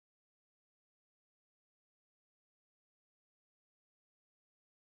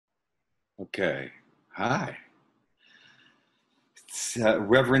Okay. Hi. It's,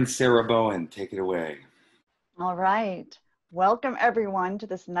 Reverend Sarah Bowen, take it away. All right. Welcome, everyone, to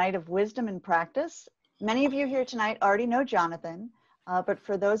this night of wisdom and practice. Many of you here tonight already know Jonathan, but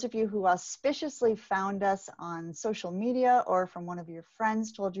for those of you who auspiciously found us on social media or from one of your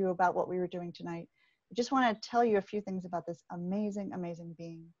friends told you about what we were doing tonight, I just want to tell you a few things about this amazing, amazing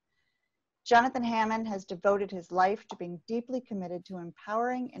being. Jonathan Hammond has devoted his life to being deeply committed to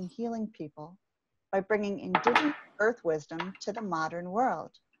empowering and healing people by bringing indigenous earth wisdom to the modern world.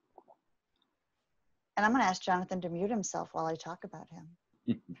 And I'm going to ask Jonathan to mute himself while I talk about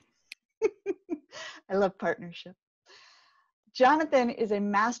him. I love partnership. Jonathan is a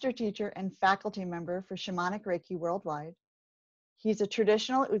master teacher and faculty member for Shamanic Reiki worldwide. He's a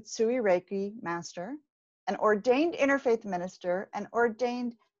traditional Utsui Reiki master, an ordained interfaith minister, an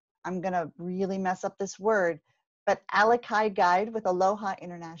ordained, I'm going to really mess up this word, but Alakai guide with Aloha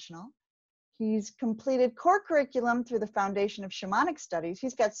International. He's completed core curriculum through the Foundation of Shamanic Studies.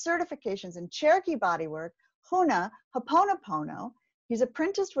 He's got certifications in Cherokee bodywork, Huna, Ho'oponopono. He's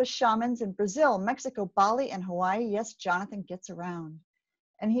apprenticed with shamans in Brazil, Mexico, Bali, and Hawaii. Yes, Jonathan gets around.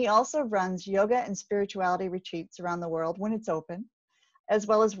 And he also runs yoga and spirituality retreats around the world when it's open, as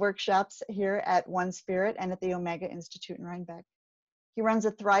well as workshops here at One Spirit and at the Omega Institute in Rhinebeck. He runs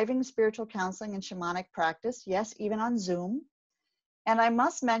a thriving spiritual counseling and shamanic practice, yes, even on Zoom. And I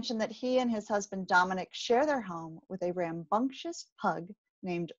must mention that he and his husband Dominic share their home with a rambunctious pug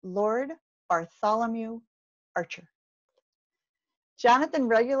named Lord Bartholomew Archer. Jonathan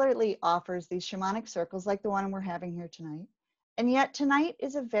regularly offers these shamanic circles like the one we're having here tonight. And yet tonight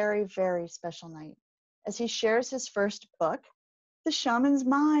is a very, very special night as he shares his first book, The Shaman's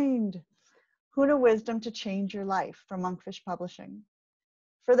Mind, Huna Wisdom to Change Your Life from Monkfish Publishing.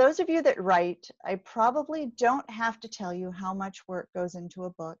 For those of you that write, I probably don't have to tell you how much work goes into a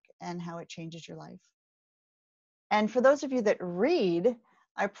book and how it changes your life. And for those of you that read,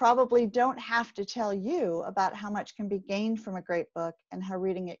 I probably don't have to tell you about how much can be gained from a great book and how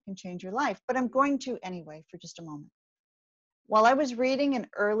reading it can change your life, but I'm going to anyway for just a moment. While I was reading an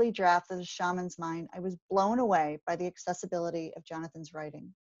early draft of The Shaman's Mind, I was blown away by the accessibility of Jonathan's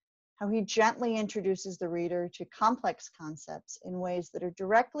writing. How he gently introduces the reader to complex concepts in ways that are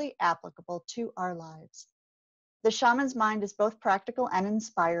directly applicable to our lives. The Shaman's Mind is both practical and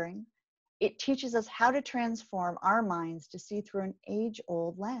inspiring. It teaches us how to transform our minds to see through an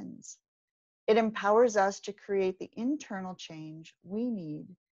age-old lens. It empowers us to create the internal change we need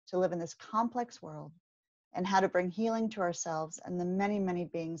to live in this complex world and how to bring healing to ourselves and the many, many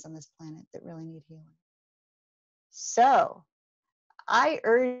beings on this planet that really need healing. So, I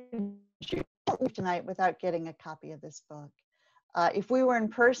urge you to leave tonight without getting a copy of this book. If we were in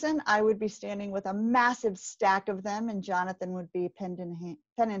person, I would be standing with a massive stack of them and Jonathan would be pen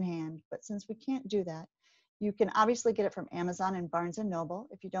in hand. But since we can't do that, you can obviously get it from Amazon and Barnes & Noble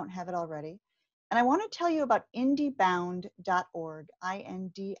if you don't have it already. And I want to tell you about indiebound.org,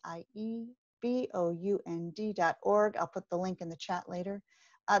 INDIEBOUND.org. I'll put the link in the chat later.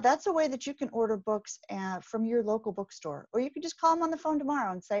 That's a way that you can order books from your local bookstore, or you can just call them on the phone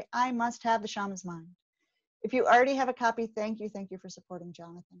tomorrow and say, I must have The Shaman's Mind. If you already have a copy, thank you for supporting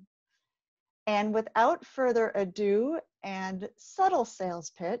Jonathan. And without further ado and subtle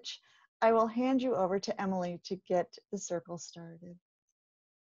sales pitch, I will hand you over to Emily to get the circle started.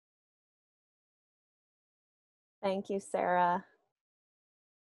 Thank you, Sarah.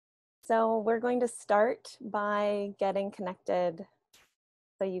 So we're going to start by getting connected.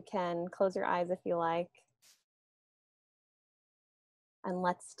 So you can close your eyes if you like. And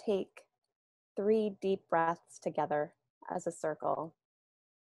let's take 3 deep breaths together as a circle.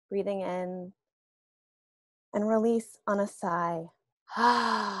 Breathing in and release on a sigh.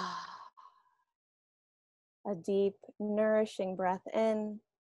 A deep, nourishing breath in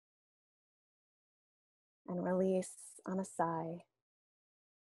and release on a sigh.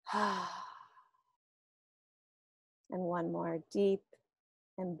 And one more deep,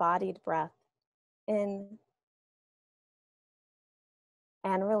 embodied breath in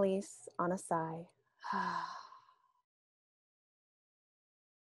and release on a sigh.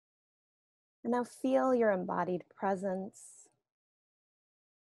 And now feel your embodied presence.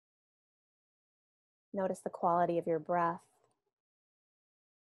 Notice the quality of your breath.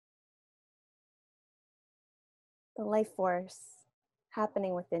 The life force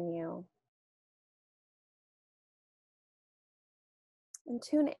happening within you. And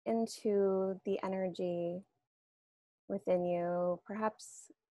tune into the energy within you,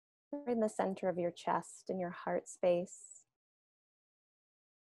 perhaps in the center of your chest, in your heart space.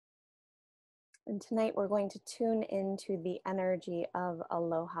 And tonight we're going to tune into the energy of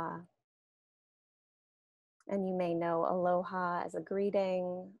aloha. And you may know aloha as a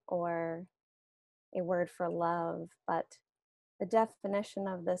greeting or a word for love, but the definition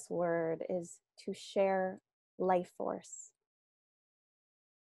of this word is to share life force.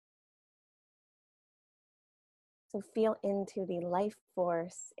 So feel into the life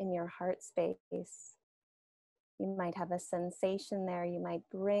force in your heart space. You might have a sensation there. You might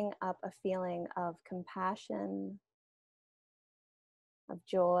bring up a feeling of compassion, of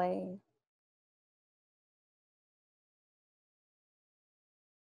joy.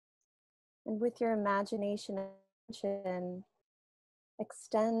 And with your imagination and attention,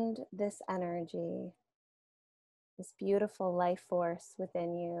 extend this energy, this beautiful life force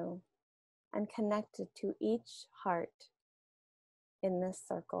within you, and connect it to each heart in this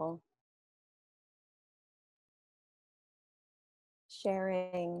circle.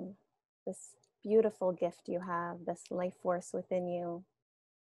 Sharing this beautiful gift you have, this life force within you,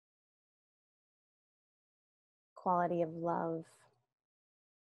 quality of love,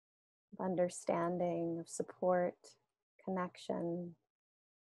 of understanding, of support, connection,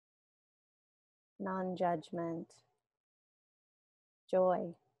 non-judgment,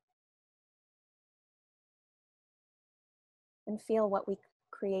 joy. And feel what we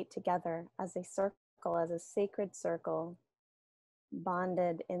create together as a circle, as a sacred circle,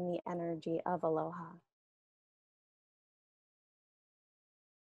 bonded in the energy of aloha.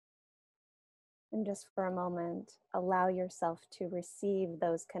 And just for a moment, allow yourself to receive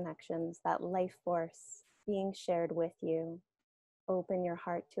those connections, that life force being shared with you. Open your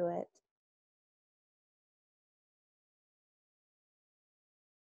heart to it.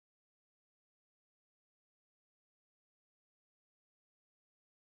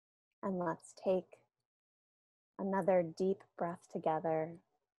 And let's take another deep breath together.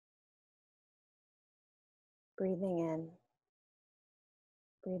 Breathing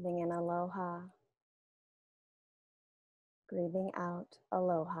in aloha. Breathing out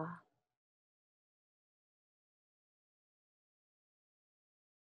aloha.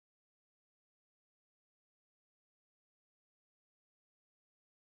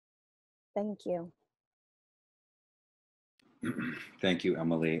 Thank you. Thank you,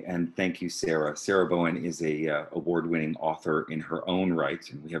 Emily, and thank you, Sarah. Sarah Bowen is a award-winning author in her own right,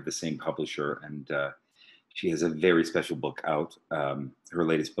 and we have the same publisher, and she has a very special book out, her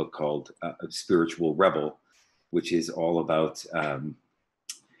latest book called Spiritual Rebel, which is all about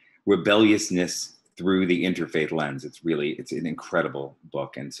rebelliousness through the interfaith lens. It's an incredible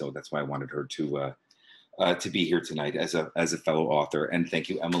book, and so that's why I wanted her to be here tonight as a fellow author. And thank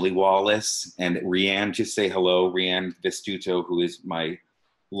you, Emily Wallace and Rianne. Just say hello, Rianne Vestuto, who is my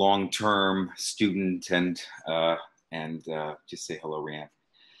long-term student, and just say hello, Rianne.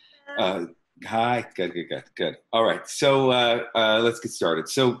 Hi, good. All right, so let's get started.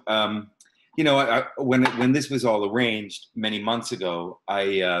 So, when this was all arranged many months ago,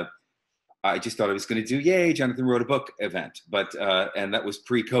 I just thought I was going to do Yay, Jonathan wrote a book event, but and that was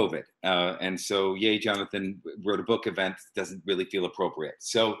pre-COVID, and so Yay, Jonathan wrote a book event doesn't really feel appropriate.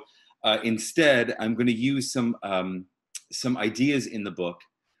 So instead, I'm going to use some ideas in the book,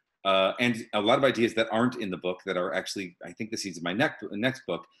 and a lot of ideas that aren't in the book that are actually, I think, the seeds of my next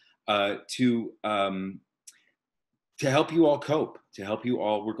book, to help you all cope, to help you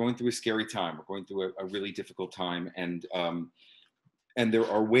all. We're going through a scary time. We're going through a really difficult time, and there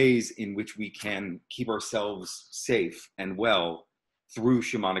are ways in which we can keep ourselves safe and well through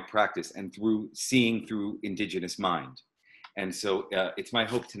shamanic practice and through seeing through indigenous mind. And so it's my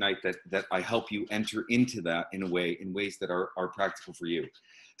hope tonight that I help you enter into that in ways that are practical for you.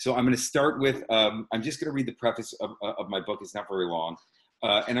 So I'm going to start with, I'm just going to read the preface of my book. It's not very long.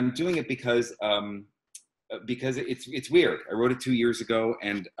 And I'm doing it because it's weird. I wrote it 2 years ago,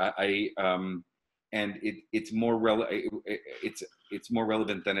 and it's more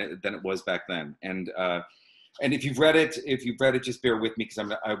relevant than it was back then. And if you've read it, just bear with me,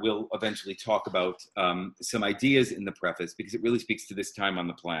 because I will eventually talk about some ideas in the preface, because it really speaks to this time on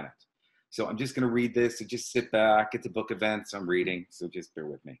the planet. So I'm just going to read this. So just sit back at the book events. I'm reading, so just bear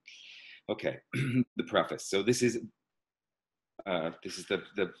with me. Okay, the preface. So this is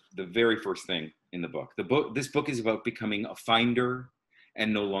the very first thing in the book. This book is about becoming a finder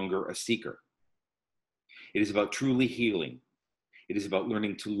and no longer a seeker. It is about truly healing. It is about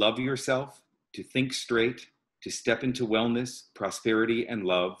learning to love yourself, to think straight, to step into wellness, prosperity, and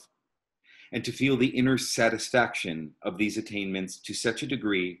love, and to feel the inner satisfaction of these attainments to such a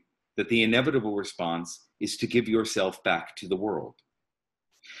degree that the inevitable response is to give yourself back to the world.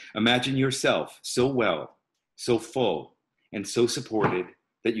 Imagine yourself so well, so full, and so supported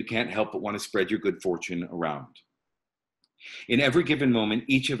that you can't help but want to spread your good fortune around. In every given moment,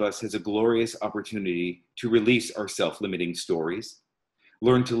 each of us has a glorious opportunity to release our self-limiting stories,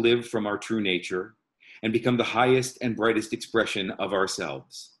 learn to live from our true nature, and become the highest and brightest expression of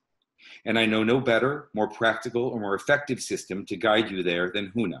ourselves. And I know no better, more practical, or more effective system to guide you there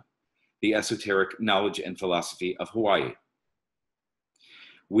than Huna, the esoteric knowledge and philosophy of Hawaii.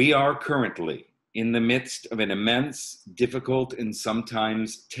 We are currently in the midst of an immense, difficult, and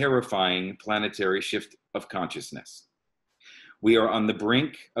sometimes terrifying planetary shift of consciousness. We are on the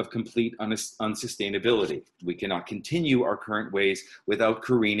brink of complete unsustainability. We cannot continue our current ways without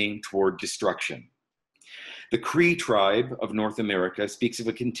careening toward destruction. The Cree tribe of North America speaks of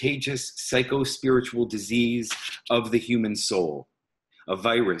a contagious psycho-spiritual disease of the human soul, a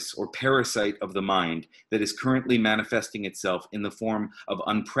virus or parasite of the mind that is currently manifesting itself in the form of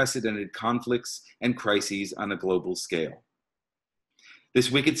unprecedented conflicts and crises on a global scale. This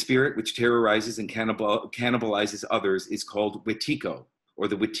wicked spirit, which terrorizes and cannibalizes others, is called Wetiko, or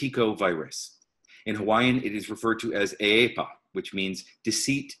the Wetiko virus. In Hawaiian, it is referred to as Eepa, which means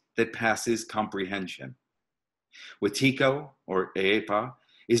deceit that passes comprehension. Wetiko, or Eepa,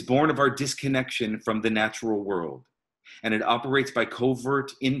 is born of our disconnection from the natural world, and it operates by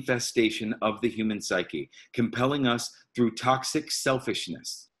covert infestation of the human psyche, compelling us through toxic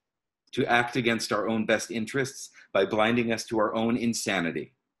selfishness to act against our own best interests by blinding us to our own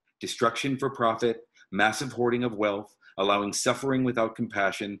insanity, destruction for profit, massive hoarding of wealth, allowing suffering without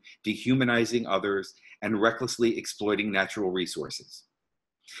compassion, dehumanizing others, and recklessly exploiting natural resources.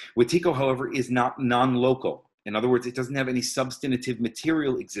 Wetiko, however, is not non-local. In other words, it doesn't have any substantive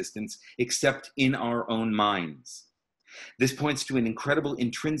material existence except in our own minds. This points to an incredible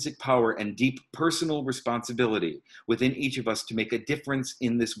intrinsic power and deep personal responsibility within each of us to make a difference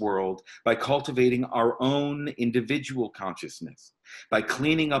in this world by cultivating our own individual consciousness, by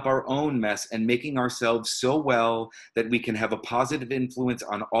cleaning up our own mess and making ourselves so well that we can have a positive influence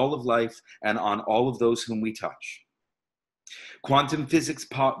on all of life and on all of those whom we touch. Quantum physics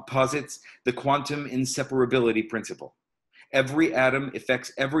posits the quantum inseparability principle. Every atom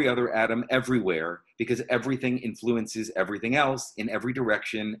affects every other atom everywhere because everything influences everything else in every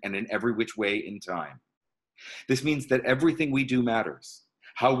direction and in every which way in time. This means that everything we do matters.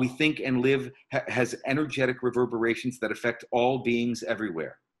 How we think and live has energetic reverberations that affect all beings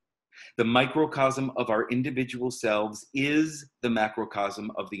everywhere. The microcosm of our individual selves is the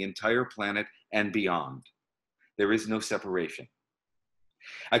macrocosm of the entire planet and beyond. There is no separation.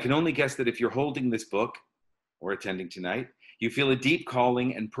 I can only guess that if you're holding this book or attending tonight, you feel a deep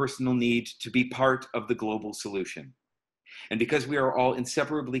calling and personal need to be part of the global solution. And because we are all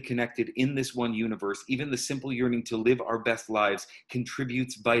inseparably connected in this one universe, even the simple yearning to live our best lives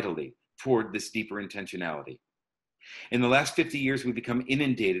contributes vitally toward this deeper intentionality. In the last 50 years, we've become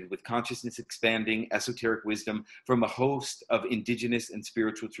inundated with consciousness expanding esoteric wisdom from a host of indigenous and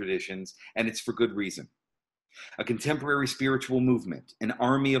spiritual traditions, and it's for good reason. A contemporary spiritual movement, an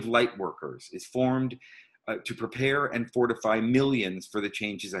army of light workers, is formed to prepare and fortify millions for the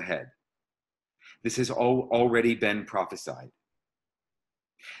changes ahead. This has already been prophesied.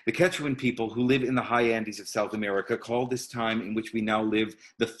 The Quechuan people who live in the high Andes of South America call this time in which we now live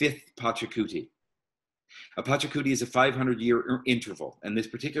the fifth Pachacuti. A Pachacuti is a 500-year interval, and this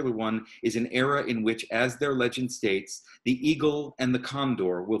particular one is an era in which, as their legend states, the eagle and the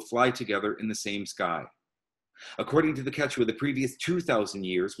condor will fly together in the same sky. According to the Quechua, the previous 2,000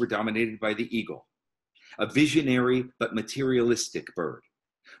 years were dominated by the eagle, a visionary but materialistic bird,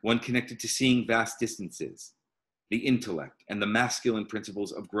 one connected to seeing vast distances, the intellect, and the masculine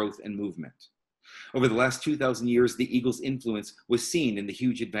principles of growth and movement. Over the last 2,000 years, the eagle's influence was seen in the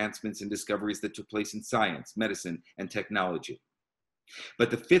huge advancements and discoveries that took place in science, medicine, and technology.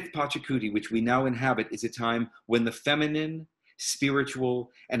 But the fifth Pachacuti, which we now inhabit, is a time when the feminine, spiritual,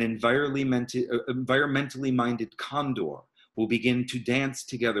 and environmentally minded condor will begin to dance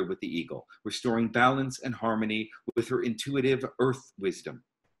together with the eagle, restoring balance and harmony with her intuitive earth wisdom.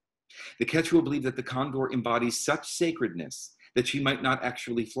 The Quechua believe that the condor embodies such sacredness that she might not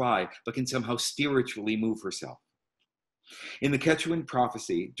actually fly, but can somehow spiritually move herself. In the Quechuan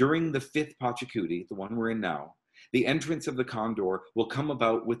prophecy, during the fifth Pachacuti, the one we're in now, the entrance of the condor will come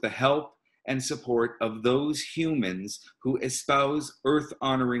about with the help and support of those humans who espouse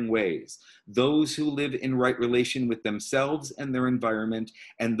earth-honoring ways, those who live in right relation with themselves and their environment,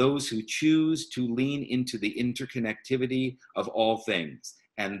 and those who choose to lean into the interconnectivity of all things,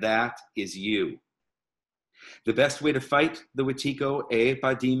 and that is you. The best way to fight the Wetiko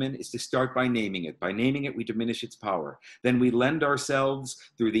Eepa demon is to start by naming it. By naming it, we diminish its power. Then we lend ourselves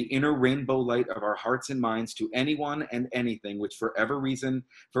through the inner rainbow light of our hearts and minds to anyone and anything which for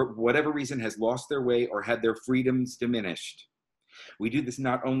whatever reason has lost their way or had their freedoms diminished. We do this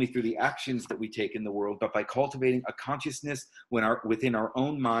not only through the actions that we take in the world, but by cultivating a consciousness within our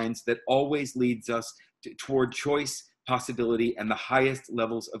own minds that always leads us toward choice, possibility, and the highest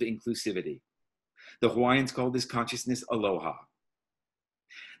levels of inclusivity. The Hawaiians call this consciousness aloha.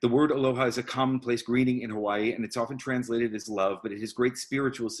 The word aloha is a commonplace greeting in Hawaii, and it's often translated as love, but it has great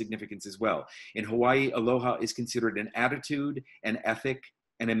spiritual significance as well. In Hawaii, aloha is considered an attitude, an ethic,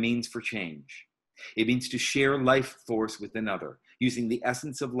 and a means for change. It means to share life force with another, using the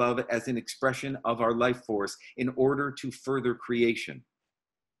essence of love as an expression of our life force in order to further creation.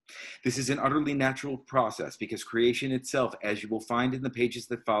 This is an utterly natural process because creation itself, as you will find in the pages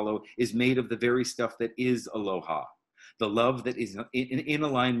that follow, is made of the very stuff that is aloha, the love that is in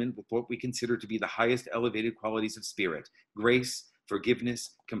alignment with what we consider to be the highest elevated qualities of spirit: grace,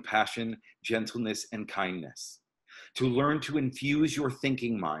 forgiveness, compassion, gentleness, and kindness. To learn to infuse your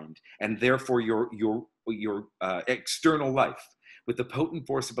thinking mind and therefore your external life with the potent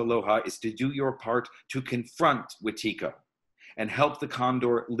force of aloha is to do your part to confront Wetiko and help the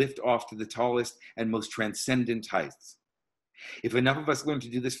condor lift off to the tallest and most transcendent heights. If enough of us learn to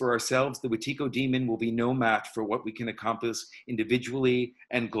do this for ourselves, the Wetiko demon will be no match for what we can accomplish individually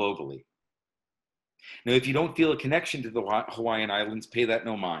and globally. Now, if you don't feel a connection to the Hawaiian Islands, pay that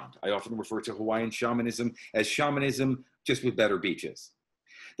no mind. I often refer to Hawaiian shamanism as shamanism, just with better beaches.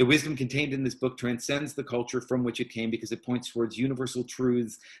 The wisdom contained in this book transcends the culture from which it came because it points towards universal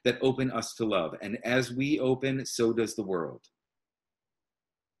truths that open us to love. And as we open, so does the world.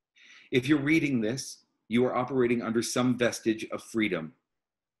 If you're reading this, you are operating under some vestige of freedom.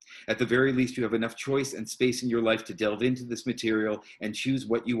 At the very least, you have enough choice and space in your life to delve into this material and choose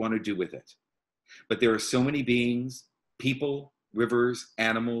what you want to do with it. But there are so many beings, people, rivers,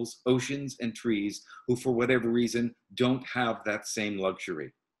 animals, oceans, and trees who, for whatever reason, don't have that same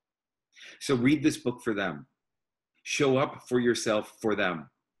luxury. So read this book for them. Show up for yourself for them.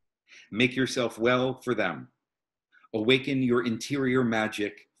 Make yourself well for them. Awaken your interior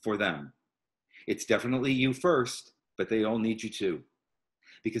magic for them. It's definitely you first, but they all need you too.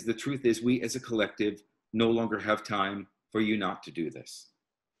 Because the truth is, we as a collective no longer have time for you not to do this.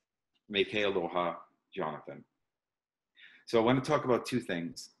 Make aloha, Jonathan. So I want to talk about two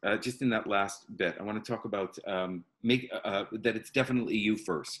things. Just in that last bit, I want to talk about that it's definitely you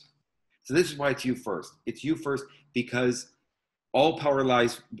first. So this is why it's you first. It's you first because all power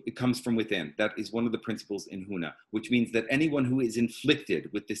comes from within. That is one of the principles in Huna, which means that anyone who is inflicted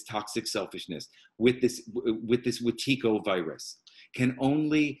with this toxic selfishness, with this Wetiko virus, can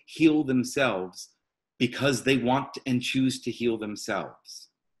only heal themselves because they want and choose to heal themselves.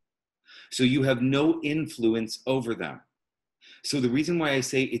 So you have no influence over them. So the reason why I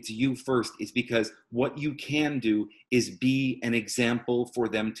say it's you first is because what you can do is be an example for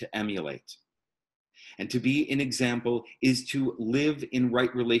them to emulate. And to be an example is to live in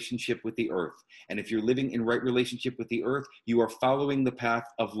right relationship with the earth. And if you're living in right relationship with the earth, you are following the path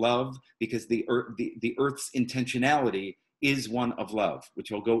of love because the earth's intentionality is one of love,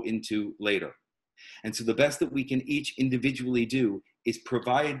 which I'll go into later. And so the best that we can each individually do is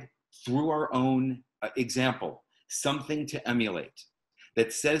provide through our own example something to emulate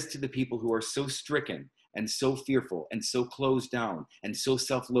that says to the people who are so stricken and so fearful and so closed down and so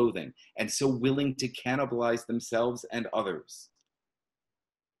self-loathing and so willing to cannibalize themselves and others,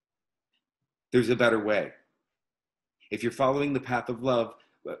 there's a better way. If you're following the path of love,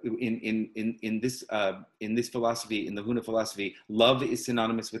 in this philosophy, in the Huna philosophy, love is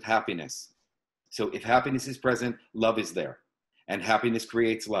synonymous with happiness. So if happiness is present, love is there, and happiness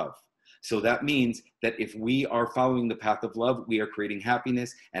creates love. So that means that if we are following the path of love, we are creating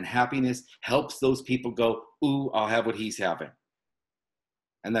happiness, and happiness helps those people go, ooh, I'll have what he's having.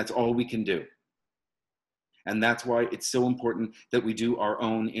 And that's all we can do. And that's why it's so important that we do our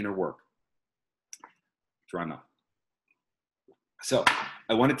own inner work. Drama. So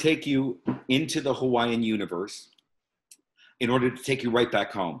I want to take you into the Hawaiian universe in order to take you right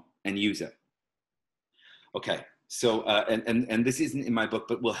back home and use it. Okay. So, and this isn't in my book,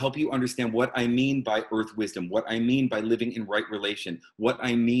 but will help you understand what I mean by earth wisdom, what I mean by living in right relation, what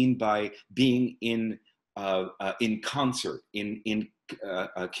I mean by being in concert, in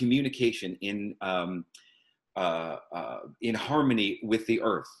communication, in harmony with the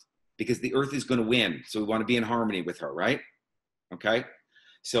earth, because the earth is going to win. So we want to be in harmony with her, right? Okay.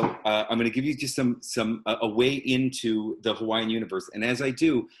 So I'm going to give you just a way into the Hawaiian universe. And as I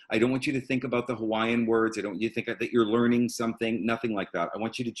do, I don't want you to think about the Hawaiian words. I don't want you to think that you're learning something, nothing like that. I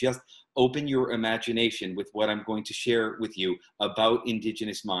want you to just open your imagination with what I'm going to share with you about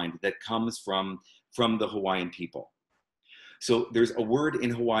indigenous mind that comes from the Hawaiian people. So there's a word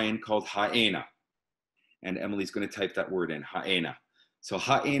in Hawaiian called haena. And Emily's going to type that word in, haena. So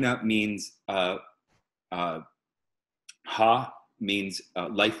haena means, ha means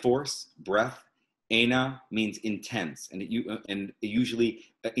life force, breath. Ena means intense, and usually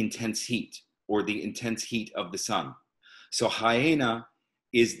intense heat, or the intense heat of the sun. So haena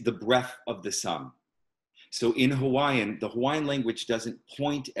is the breath of the sun. So in Hawaiian, the Hawaiian language doesn't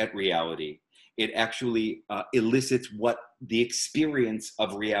point at reality. It actually elicits what the experience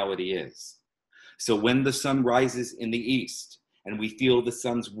of reality is. So when the sun rises in the east and we feel the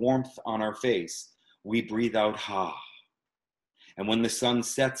sun's warmth on our face, we breathe out ha. And when the sun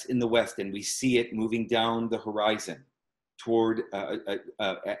sets in the west and we see it moving down the horizon toward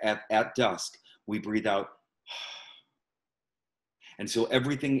at dusk, we breathe out ha. And so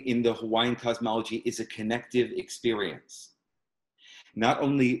everything in the Hawaiian cosmology is a connective experience. Not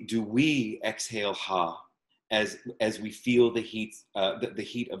only do we exhale ha as we feel the heat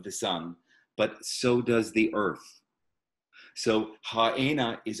of the sun, but so does the earth. So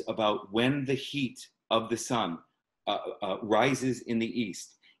haena is about when the heat of the sun rises in the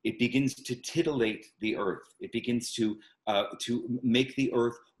east. It begins to titillate the earth. It begins to make the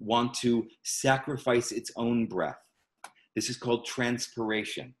earth want to sacrifice its own breath. This is called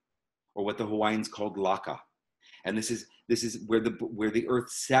transpiration, or what the Hawaiians called laka. And this is where the earth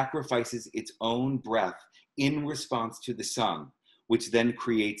sacrifices its own breath in response to the sun, which then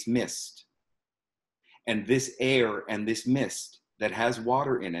creates mist. And this air and this mist that has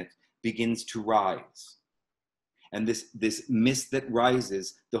water in it begins to rise. And this mist that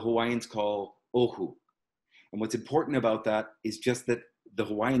rises, the Hawaiians call ohu. And what's important about that is just that the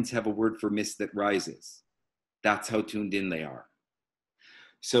Hawaiians have a word for mist that rises. That's how tuned in they are.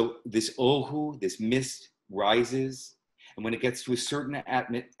 So this ohu, this mist, rises. And when it gets to a certain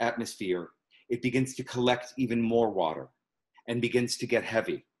atmosphere, it begins to collect even more water and begins to get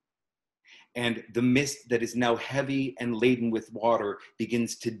heavy. And the mist that is now heavy and laden with water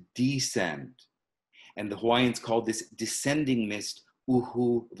begins to descend. And the Hawaiians call this descending mist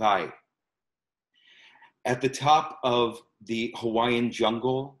uhu vai. At the top of the Hawaiian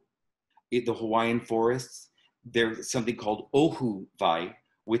jungle, the Hawaiian forests, there's something called ohu vai,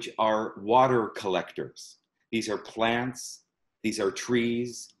 which are water collectors. These are plants, these are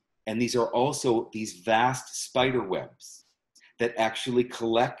trees, and these are also these vast spider webs that actually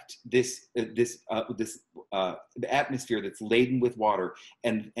collect the atmosphere that's laden with water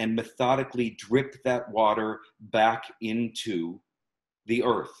and methodically drip that water back into the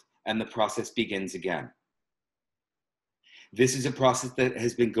earth, and the process begins again. This is a process that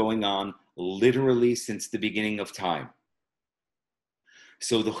has been going on literally since the beginning of time.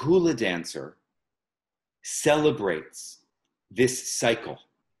 So the hula dancer celebrates this cycle,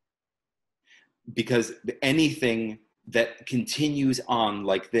 because anything that continues on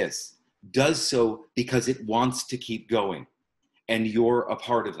like this does so because it wants to keep going. And you're a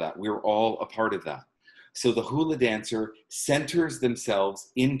part of that. We're all a part of that. So the hula dancer centers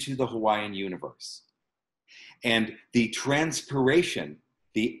themselves into the Hawaiian universe. And the transpiration,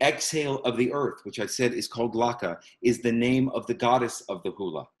 the exhale of the earth, which I said is called laka, is the name of the goddess of the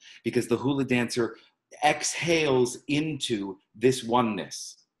hula, because the hula dancer exhales into this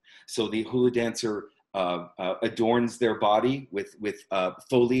oneness. So the hula dancer adorns their body with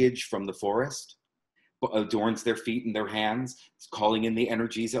foliage from the forest, adorns their feet and their hands, calling in the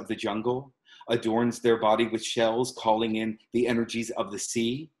energies of the jungle, adorns their body with shells, calling in the energies of the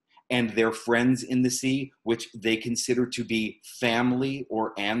sea and their friends in the sea, which they consider to be family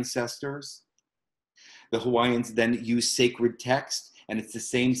or ancestors. The Hawaiians then use sacred text, and it's the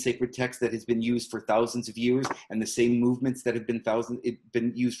same sacred text that has been used for thousands of years, and the same movements that have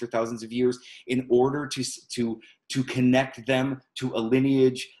been used for thousands of years, in order to connect them to a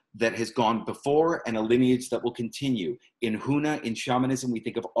lineage that has gone before and a lineage that will continue. In Huna, in shamanism, we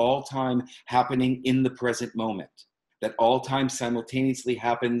think of all time happening in the present moment, that all time simultaneously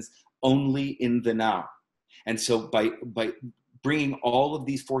happens only in the now. And so by bringing all of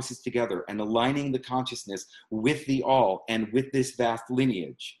these forces together and aligning the consciousness with the all and with this vast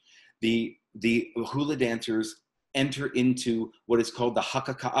lineage, the hula dancers enter into what is called the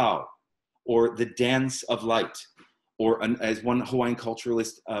hakaka'au, or the dance of light, or as one Hawaiian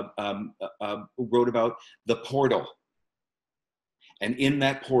culturalist wrote about, the portal. And in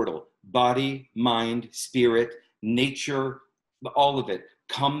that portal, body, mind, spirit, nature, all of it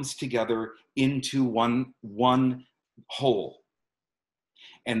comes together into one whole.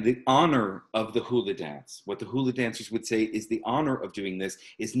 And the honor of the hula dance, what the hula dancers would say is the honor of doing this,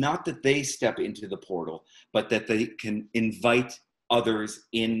 is not that they step into the portal, but that they can invite others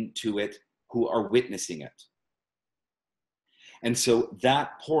into it who are witnessing it. And so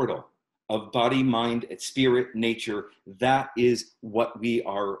that portal of body, mind, spirit, nature, that is what we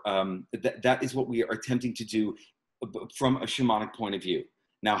are, that is what we are attempting to do from a shamanic point of view.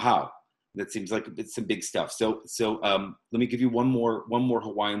 Now, how? That seems like it's some big stuff. So let me give you one more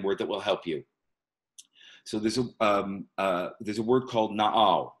Hawaiian word that will help you. So there's a word called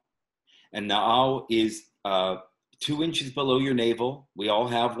na'au, and na'au is 2 inches below your navel. We all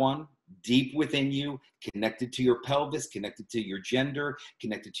have one, deep within you, connected to your pelvis, connected to your gender,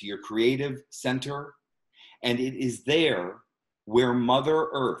 connected to your creative center, and it is there where Mother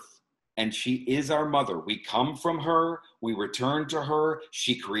Earth. And she is our mother. We come from her. We return to her.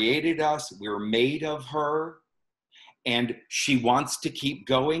 She created us. We're made of her. And she wants to keep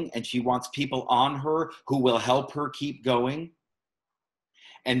going. And she wants people on her who will help her keep going.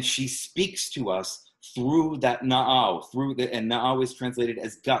 And she speaks to us through that na'au. And na'au is translated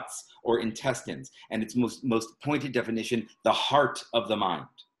as guts or intestines. And its most pointed definition, the heart of the mind.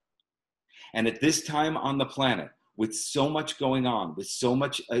 And at this time on the planet, with so much going on, with so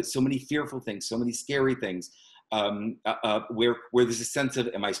many fearful things, so many scary things, where there's a sense of,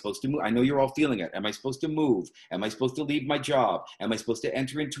 am I supposed to move? I know you're all feeling it. Am I supposed to move? Am I supposed to leave my job? Am I supposed to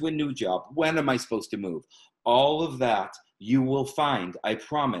enter into a new job? When am I supposed to move? All of that you will find, I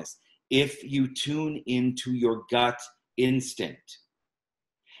promise, if you tune into your gut instinct.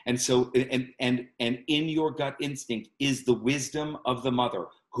 And so, and in your gut instinct is the wisdom of the mother,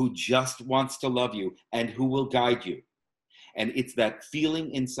 who just wants to love you and who will guide you. And it's that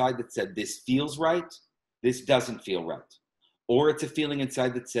feeling inside that said, this feels right, this doesn't feel right. Or it's a feeling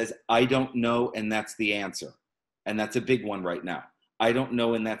inside that says, I don't know, and that's the answer. And that's a big one right now. I don't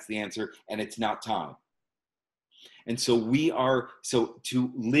know, and that's the answer, and it's not time. And so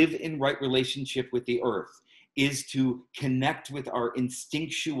to live in right relationship with the earth is to connect with our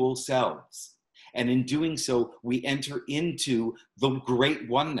instinctual selves. And in doing so, we enter into the great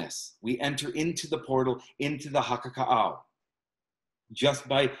oneness. We enter into the portal, into the hakaka'au, just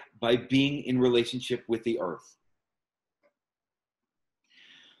by being in relationship with the earth.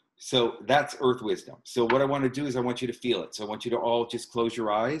 So that's earth wisdom. So what I want to do is I want you to feel it. So I want you to all just close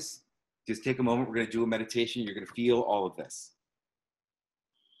your eyes. Just take a moment. We're going to do a meditation. You're going to feel all of this.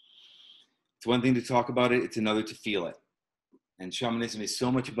 It's one thing to talk about it. It's another to feel it. And shamanism is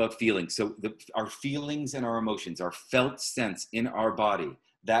so much about feelings. So our feelings and our emotions, our felt sense in our body,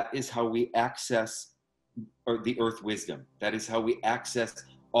 that is how we access the earth wisdom. That is how we access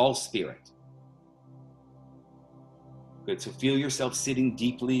all spirit. Good. So feel yourself sitting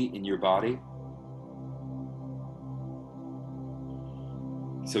deeply in your body.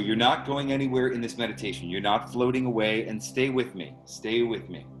 So you're not going anywhere in this meditation. You're not floating away, and stay with me. Stay with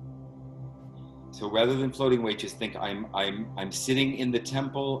me. So rather than floating away, just think I'm sitting in the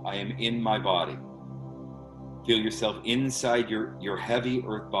temple. I am in my body. Feel yourself inside your heavy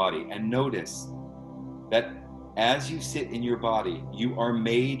earth body, and notice that as you sit in your body, you are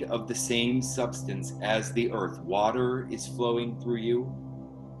made of the same substance as the earth. Water is flowing through you.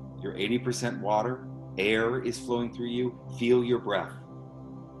 You're 80% water. Air is flowing through you. Feel your breath.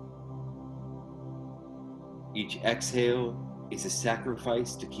 Each exhale is a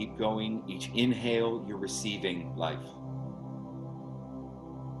sacrifice to keep going. Each inhale, you're receiving life.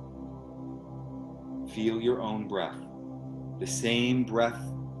 Feel your own breath, the same breath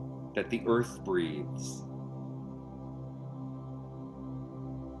that the earth breathes.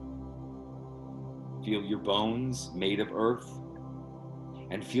 Feel your bones made of earth,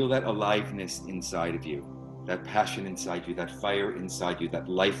 and feel that aliveness inside of you, that passion inside you, that fire inside you, that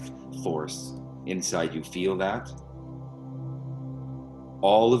life force inside you. Feel that.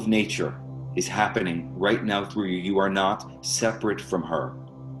 All of nature is happening right now through you. You are not separate from her.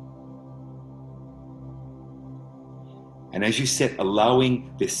 And as you sit,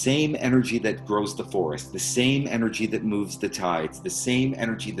 allowing the same energy that grows the forest, the same energy that moves the tides, the same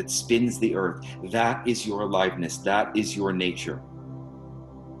energy that spins the earth, that is your aliveness, that is your nature.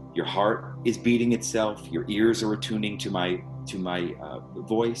 Your heart is beating itself, your ears are attuning to my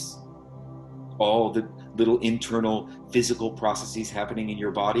voice. All the little internal physical processes happening in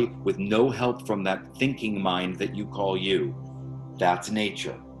your body with no help from that thinking mind that you call you. That's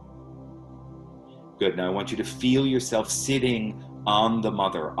nature. Good. Now I want you to feel yourself sitting on the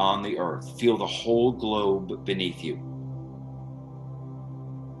mother, on the earth. Feel the whole globe beneath you.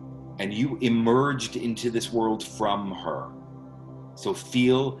 And you emerged into this world from her. So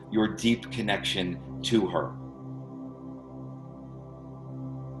feel your deep connection to her.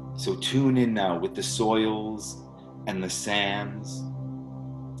 So tune in now with the soils and the sands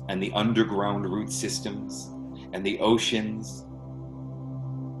and the underground root systems and the oceans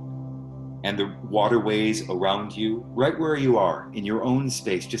and the waterways around you, right where you are in your own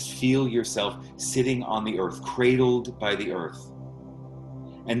space. Just feel yourself sitting on the earth, cradled by the earth,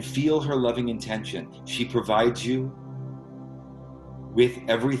 and feel her loving intention. She provides you with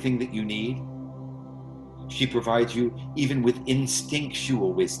everything that you need. She provides you even with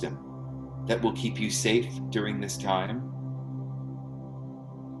instinctual wisdom that will keep you safe during this time.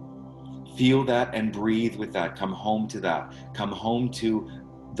 Feel that and breathe with that. Come home to that. Come home to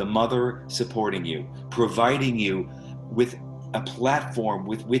the mother supporting you, providing you with a platform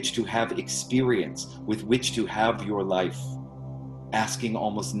with which to have experience, with which to have your life, asking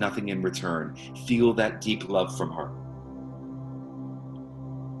almost nothing in return. Feel that deep love from her.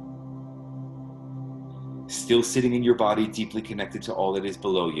 Still sitting in your body, deeply connected to all that is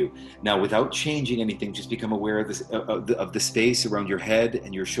below you. Now, without changing anything, just become aware of this, of the space around your head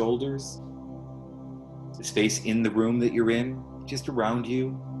and your shoulders, the space in the room that you're in, just around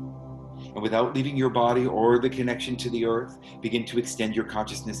you. And without leaving your body or the connection to the earth, begin to extend your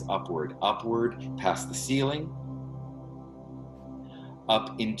consciousness upward, past the ceiling,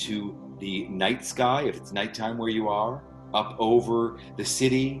 up into the night sky, if it's nighttime where you are, up over the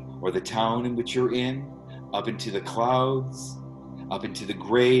city or the town in which you're in, up into the clouds, up into the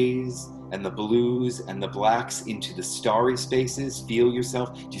grays and the blues and the blacks, into the starry spaces. Feel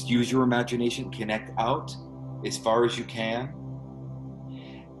yourself, just use your imagination, connect out as far as you can,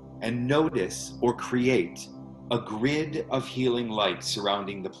 and notice or create a grid of healing light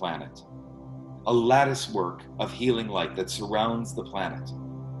surrounding the planet, a lattice work of healing light that surrounds the planet.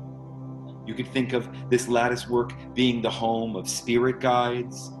 You could think of this lattice work being the home of spirit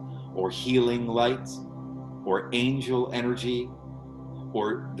guides or healing light, or angel energy,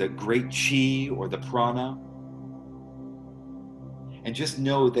 or the great chi or the prana. And just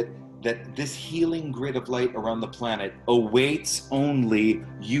know that this healing grid of light around the planet awaits only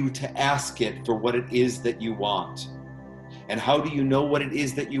you to ask it for what it is that you want. And how do you know what it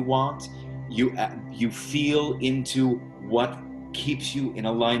is that you want? You feel into what keeps you in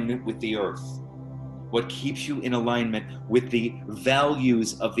alignment with the earth, what keeps you in alignment with the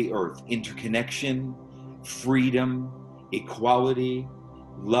values of the earth: interconnection, freedom, equality,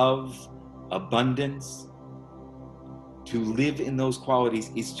 love, abundance. To live in those qualities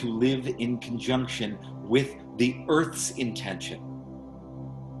is to live in conjunction with the earth's intention.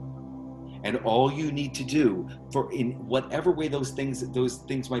 And all you need to do, for in whatever way those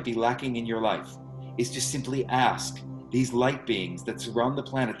things might be lacking in your life, is to simply ask these light beings that surround the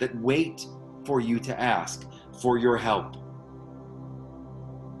planet, that wait for you to ask for your help.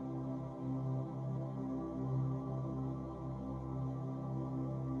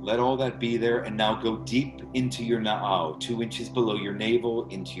 Let all that be there, and now go deep into your na'au, 2 inches below your navel,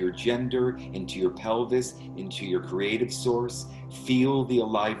 into your gender, into your pelvis, into your creative source. Feel the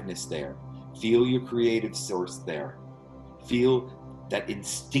aliveness there. Feel your creative source there. Feel that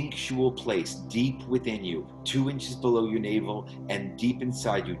instinctual place deep within you, 2 inches below your navel and deep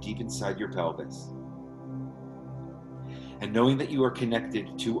inside you, deep inside your pelvis. And knowing that you are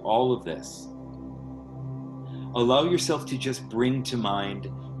connected to all of this, allow yourself to just bring to mind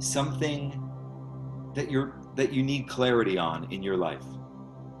something that you need clarity on in your life.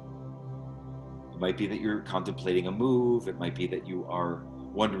 It might be that you're contemplating a move. It might be that you are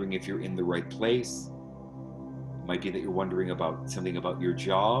wondering if you're in the right place. It might be that you're wondering about something about your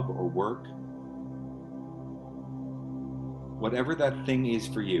job or work. Whatever that thing is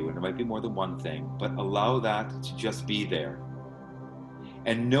for you, and it might be more than one thing, but allow that to just be there.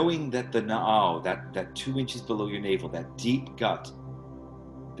 And knowing that the na'au, that 2 inches below your navel, that deep gut,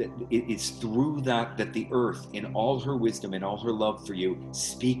 that it is through that the earth, in all her wisdom and all her love for you,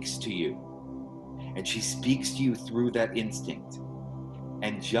 speaks to you. And she speaks to you through that instinct.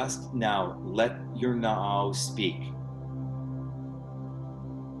 And just now, let your na'au speak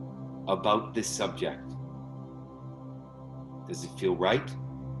about this subject. Does it feel right?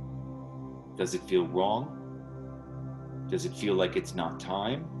 Does it feel wrong? Does it feel like it's not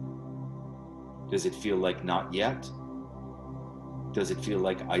time? Does it feel like not yet? Does it feel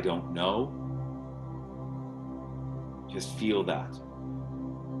like I don't know? Just feel that.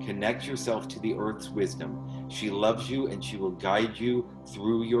 Connect yourself to the earth's wisdom. She loves you and she will guide you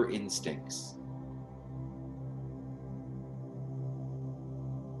through your instincts.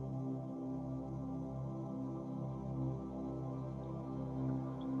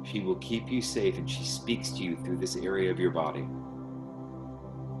 She will keep you safe, and she speaks to you through this area of your body.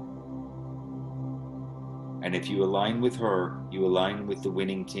 if you align with her, you align with the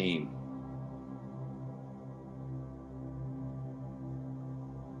winning team.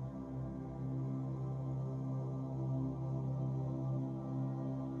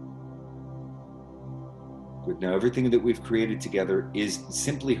 Good. Now, everything that we've created together is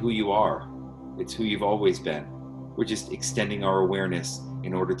simply who you are. It's who you've always been. We're just extending our awareness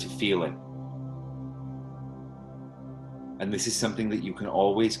in order to feel it. And this is something that you can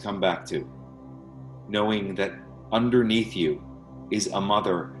always come back to, knowing that underneath you is a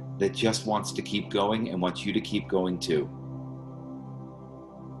mother that just wants to keep going and wants you to keep going too.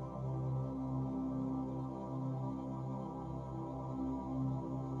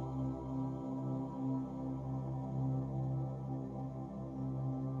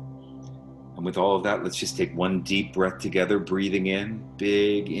 And with all of that, let's just take one deep breath together, breathing in,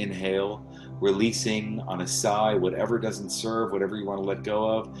 big inhale, releasing on a sigh, whatever doesn't serve, whatever you want to let go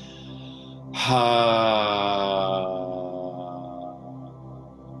of.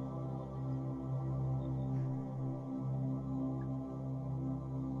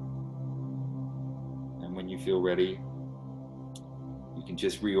 And when you feel ready, you can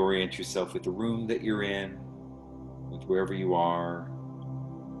just reorient yourself with the room that you're in, with wherever you are,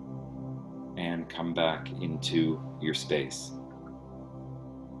 and come back into your space.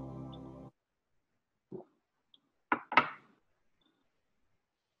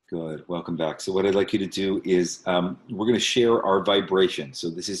 Good, welcome back. So what I'd like you to do is, we're gonna share our vibration. So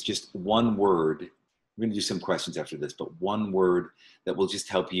this is just one word. We're gonna do some questions after this, but one word that will just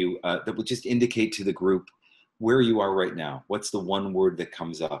help you, that will just indicate to the group where you are right now. What's the one word that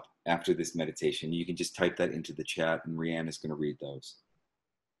comes up after this meditation? You can just type that into the chat and Rianne is gonna read those.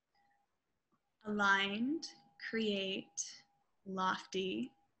 Aligned, create,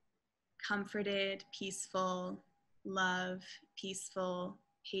 lofty, comforted, peaceful, love, peaceful,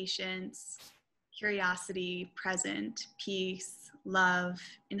 patience, curiosity, present, peace, love,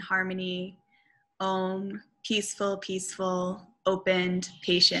 in harmony, Om, peaceful, peaceful, opened,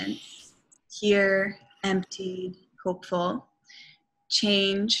 patience, here, emptied, hopeful,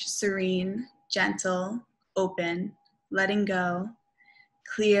 change, serene, gentle, open, letting go,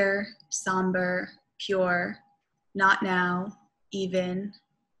 clear, somber, pure, not now, even,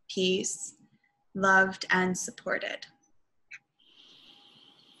 peace, loved and supported.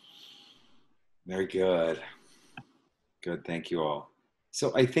 Very good. Good, thank you all.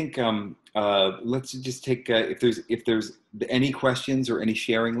 So I think let's just take, if there's any questions or any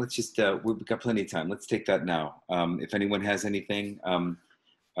sharing, let's just, we've got plenty of time. Let's take that now. If anyone has anything,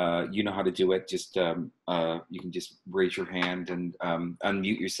 you know how to do it. Just, you can just raise your hand and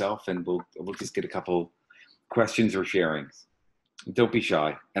unmute yourself and we'll just get a couple questions or sharings. Don't be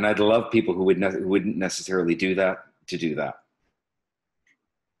shy. And I'd love people who wouldn't necessarily do that to do that.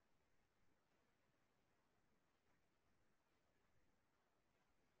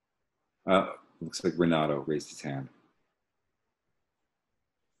 Looks like Renato raised his hand.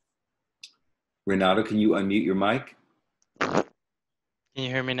 Renato, can you unmute your mic? Can you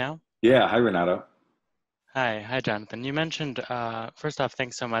hear me now? Yeah, hi Renato. Hi, Jonathan. You mentioned, first off,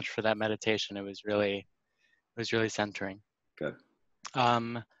 thanks so much for that meditation. It was really centering. Good.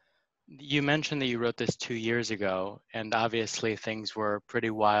 You mentioned that you wrote this 2 years ago, and obviously things were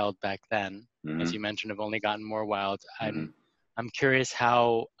pretty wild back then. Mm-hmm. As you mentioned, have only gotten more wild. Mm-hmm. I'm curious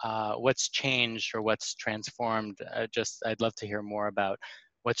how, what's changed or what's transformed. I'd love to hear more about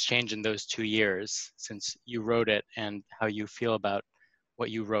what's changed in those 2 years since you wrote it and how you feel about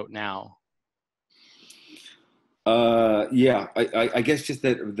what you wrote now. Yeah, I guess just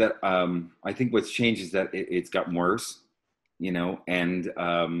that I think what's changed is that it's gotten worse, you know, and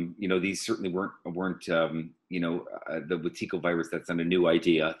you know, these certainly weren't you know, the Wetiko virus, that's not a new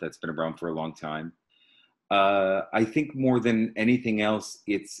idea, that's been around for a long time. I think more than anything else,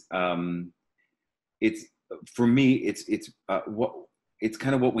 it's for me, it's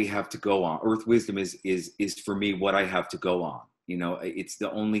kind of what we have to go on. Earth Wisdom is for me what I have to go on. You know, it's the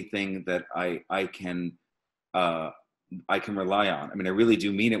only thing that I can rely on. I mean, I really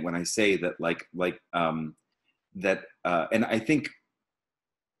do mean it when I say that, and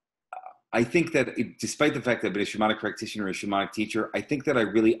I think that despite the fact that I've been a shamanic practitioner and a shamanic teacher, I think that I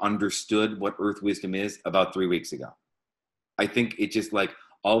really understood what Earth Wisdom is about 3 weeks ago. I think it just like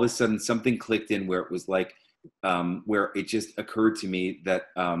all of a sudden something clicked in where it was like, where it just occurred to me that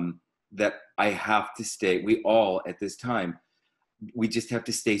that I have to stay. We all at this time, we just have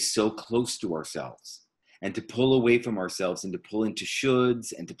to stay so close to ourselves and to pull away from ourselves and to pull into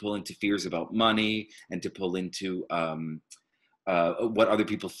shoulds and to pull into fears about money and to pull into what other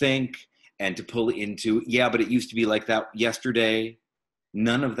people think and to pull into, yeah, but it used to be like that yesterday.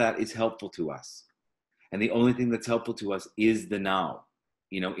 None of that is helpful to us. And the only thing that's helpful to us is the now.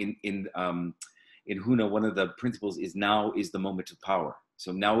 You know, in Huna, one of the principles is now is the moment of power.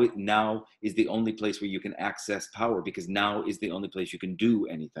 So now is the only place where you can access power, because now is the only place you can do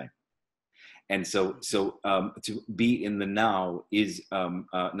anything. And so to be in the now is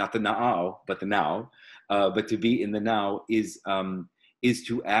not the now, but the now. But to be in the now is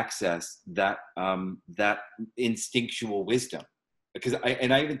to access that that instinctual wisdom. Because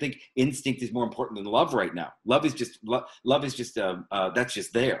I even think instinct is more important than love right now. Love is just that's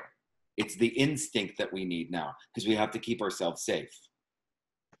just there. It's the instinct that we need now, because we have to keep ourselves safe.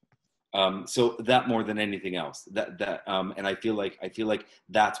 So that more than anything else, and I feel like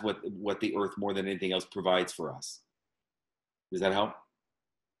that's what the earth more than anything else provides for us. Does that help?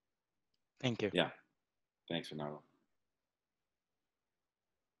 Thank you. Yeah. Thanks, Renato.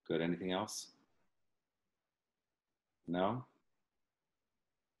 Good. Anything else? No?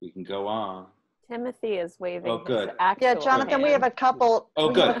 We can go on. Timothy is waving. Oh, good. His actual Yeah, Jonathan, hand. we have a couple. Oh,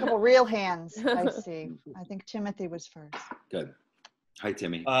 we have good. a couple real hands. I see. I think Timothy was first. Good. Hi,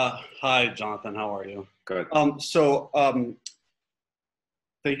 Timmy. Hi, Jonathan. How are you? Good. Thank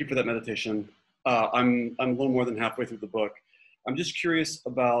you for that meditation. I'm a little more than halfway through the book. I'm just curious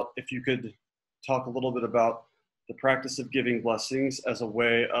about if you could talk a little bit about the practice of giving blessings as a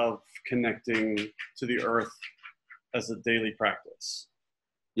way of connecting to the earth as a daily practice.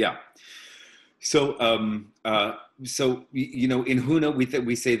 Yeah. So, you know, in Huna,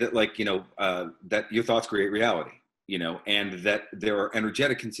 we say that, like, you know, that your thoughts create reality, you know, and that there are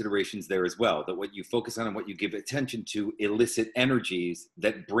energetic considerations there as well, that what you focus on and what you give attention to elicit energies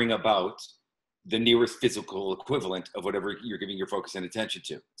that bring about the nearest physical equivalent of whatever you're giving your focus and attention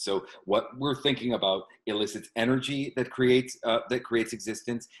to. So what we're thinking about elicits energy that creates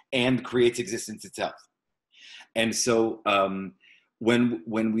existence and creates existence itself. And so,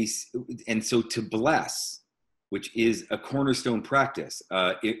 so to bless, which is a cornerstone practice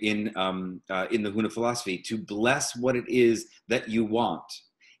in the Huna philosophy, to bless what it is that you want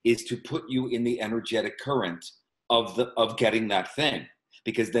is to put you in the energetic current of getting that thing,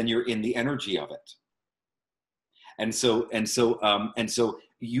 because then you're in the energy of it. And so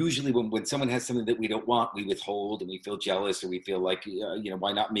usually when someone has something that we don't want, we withhold and we feel jealous, or we feel like, you know,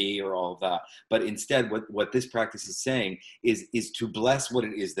 why not me, or all of that. But instead, what this practice is saying is to bless what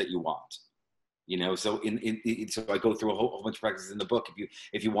it is that you want. You know, so so I go through a whole bunch of practices in the book.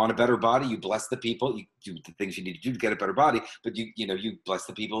 If you want a better body, you bless the people. You do the things you need to do to get a better body, but you bless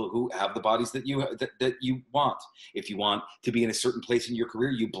the people who have the bodies that you want. If you want to be in a certain place in your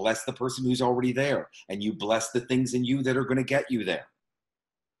career, you bless the person who's already there, and you bless the things in you that are going to get you there.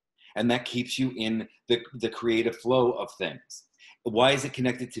 And that keeps you in the creative flow of things. Why is it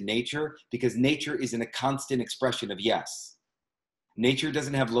connected to nature? Because nature is in a constant expression of yes. Nature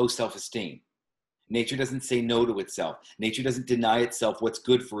doesn't have low self-esteem. Nature doesn't say no to itself. Nature doesn't deny itself what's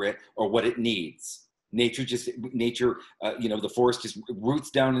good for it or what it needs. Nature, the forest just roots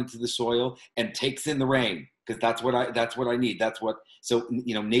down into the soil and takes in the rain, because that's what I need. So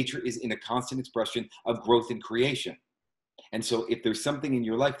nature is in a constant expression of growth and creation. And so if there's something in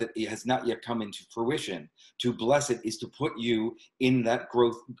your life that has not yet come into fruition, to bless it is to put you in that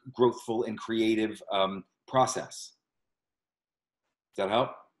growthful and creative process. Does that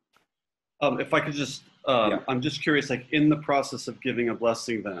help? If I could just, I'm just curious, like, in the process of giving a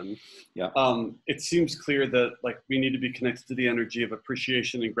blessing then, it seems clear that, like, we need to be connected to the energy of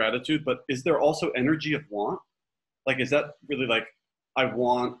appreciation and gratitude, but is there also energy of want? Like, is that really like, I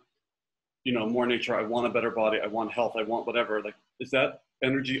want, more nature, I want a better body, I want health, I want whatever, like, is that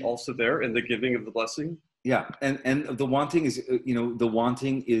energy also there in the giving of the blessing? Yeah, and the wanting is,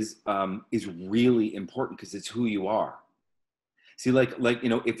 is really important, because it's who you are. See,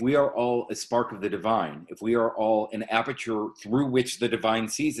 if we are all a spark of the divine, if we are all an aperture through which the divine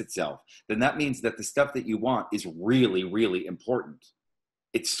sees itself, then that means that the stuff that you want is really, really important.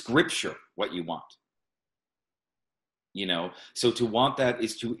 It's scripture what you want. So to want that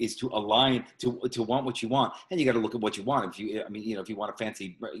is to align to want what you want, and you got to look at what you want. If you want a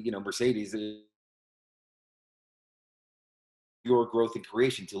fancy, Mercedes, your growth and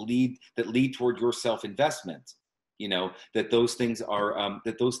creation that lead toward your self-investment. That those things are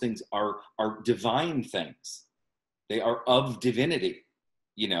divine things. They are of divinity,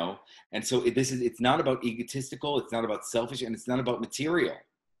 and so it's not about egotistical, it's not about selfish, and it's not about material.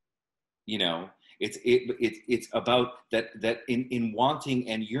 It's about that in wanting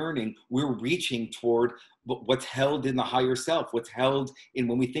and yearning, we're reaching toward what's held in the higher self, what's held in,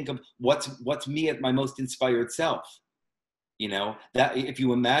 when we think of what's me at my most inspired self. That if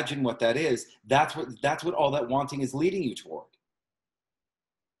you imagine what that is, that's what all that wanting is leading you toward.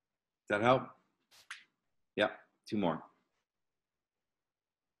 Does that help? Yeah, 2 more.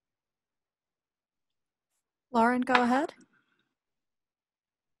 Lauren, go ahead.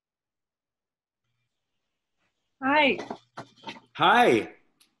 Hi. Hi.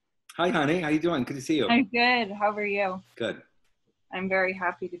 Hi, honey. How you doing? Good to see you. I'm good. How are you? Good. I'm very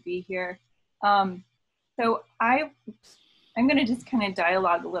happy to be here. So I'm going to just kind of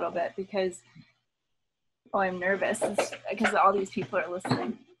dialogue a little bit because, I'm nervous because all these people are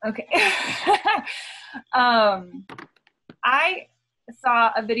listening. Okay. I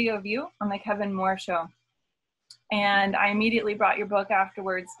saw a video of you on the Kevin Moore show, and I immediately brought your book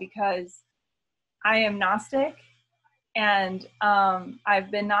afterwards because I am Gnostic, and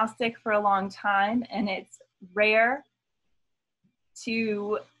I've been Gnostic for a long time, and it's rare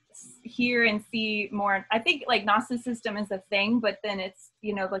to hear and see more. I think like Gnosticism is a thing, but then it's,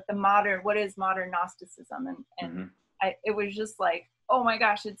 like the modern, what is modern Gnosticism? And it was just like, oh my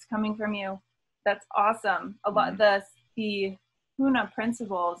gosh, it's coming from you. That's awesome. A lot the Huna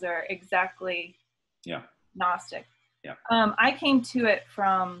principles are exactly Gnostic. Yeah. I came to it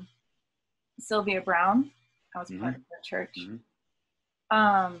from Sylvia Brown. I was part of her church.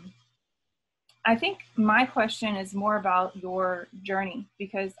 I think my question is more about your journey,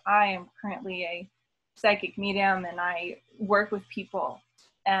 because I am currently a psychic medium and I work with people,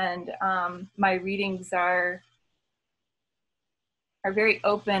 and my readings are very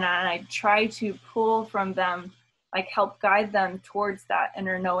open, and I try to pull from them, like help guide them towards that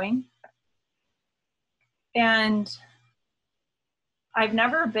inner knowing. And I've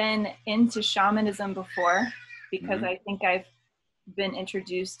never been into shamanism before, because I think I've been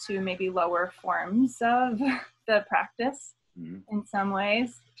introduced to maybe lower forms of the practice in some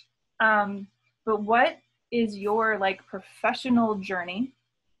ways. But what is your professional journey?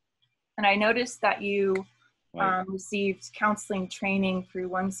 And I noticed that you received counseling training through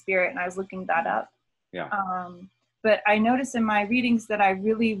One Spirit, and I was looking that up. Yeah. But I noticed in my readings that I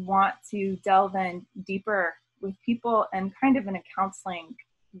really want to delve in deeper with people, and kind of in a counseling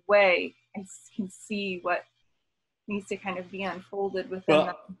way. I can see what needs to kind of be unfolded within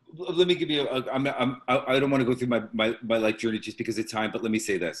them. Let me give you I don't want to go through my life journey just because of time, but let me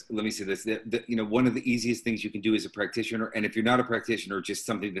say this. One of the easiest things you can do as a practitioner, and if you're not a practitioner, just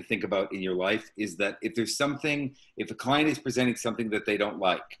something to think about in your life, is that if a client is presenting something that they don't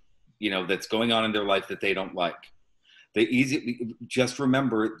like, that's going on in their life that they don't like, just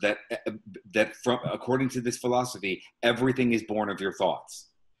remember that according to this philosophy, everything is born of your thoughts.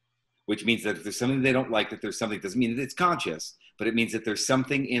 Which means that if there's something they don't like, that there's something, doesn't mean that it's conscious, but it means that there's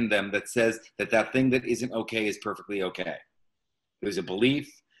something in them that says that thing that isn't okay is perfectly okay. There's a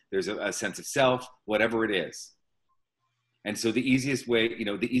belief, there's a sense of self, whatever it is. And so the easiest way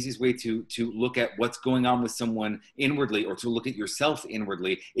to look at what's going on with someone inwardly, or to look at yourself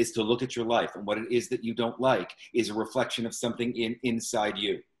inwardly, is to look at your life. And what it is that you don't like is a reflection of something inside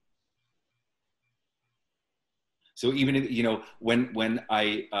you. So even if,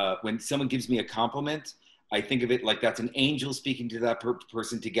 when someone gives me a compliment, I think of it like that's an angel speaking to that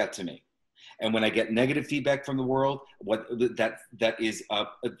person to get to me. And when I get negative feedback from the world, that is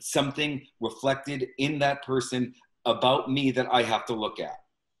something reflected in that person about me that I have to look at,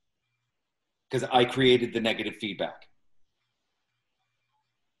 because I created the negative feedback.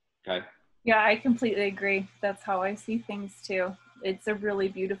 Okay. Yeah, I completely agree. That's how I see things too. It's a really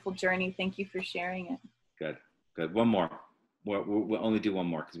beautiful journey. Thank you for sharing it. Good. One more. We'll only do one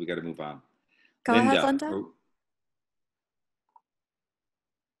more because we got to move on. Go ahead, Linda.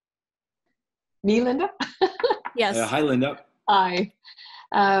 Me, Linda? Yes. Hi, Linda. Hi.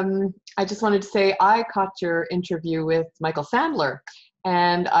 I just wanted to say I caught your interview with Michael Sandler,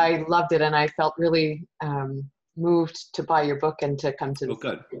 and I loved it, and I felt really moved to buy your book and to come to this. Oh,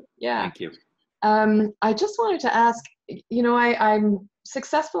 good. Yeah. Thank you. I just wanted to ask, I'm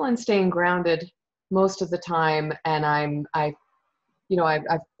successful in staying grounded most of the time, and I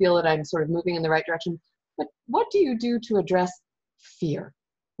feel that I'm sort of moving in the right direction. But what do you do to address fear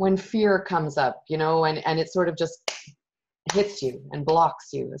when fear comes up, and it sort of just hits you and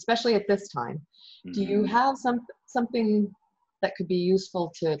blocks you, especially at this time? Do you have something that could be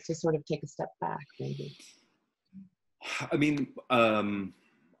useful to sort of take a step back, maybe? I mean, I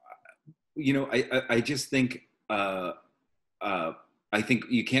just think I think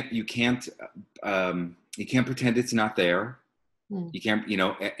you can't pretend it's not there. You can't,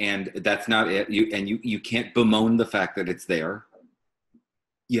 and that's not it. You can't bemoan the fact that it's there.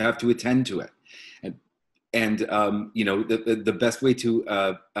 You have to attend to it. And the best way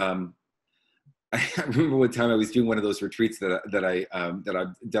to I remember one time I was doing one of those retreats that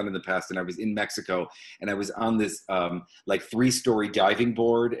I've done in the past, and I was in Mexico, and I was on this like 3-story diving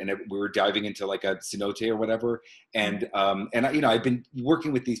board, and we were diving into like a cenote or whatever, and I've been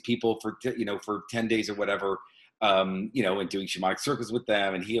working with these people for 10 days or whatever, and doing shamanic circles with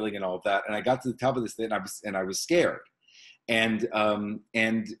them and healing and all of that, and I got to the top of this thing, and I was scared, and I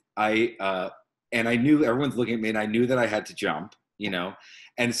knew everyone's looking at me, and I knew that I had to jump.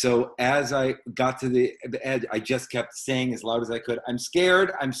 And so as I got to the edge, I just kept saying as loud as I could, I'm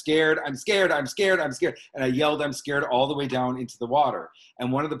scared, I'm scared, I'm scared, I'm scared, I'm scared. And I yelled, I'm scared, all the way down into the water.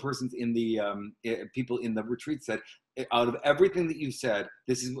 And one of the persons in the, people in the retreat said, out of everything that you said,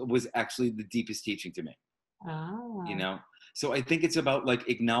 was actually the deepest teaching to me. So I think it's about like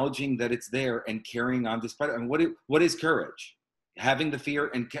acknowledging that it's there and carrying on despite it. And what is courage? Having the fear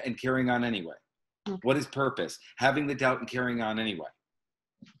and carrying on anyway. Okay. What is purpose? Having the doubt and carrying on anyway.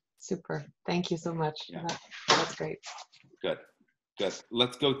 Super. Thank you so much. Yeah. That's great. Good.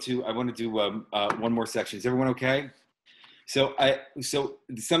 Let's go to, I want to do one more section. Is everyone okay? So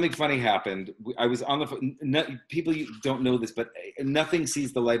something funny happened. I was on the phone. People don't know this, but nothing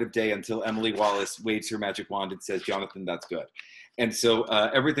sees the light of day until Emily Wallace waves her magic wand and says, Jonathan, that's good. And so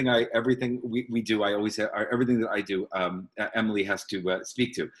everything we do, I always have, everything that I do, Emily has to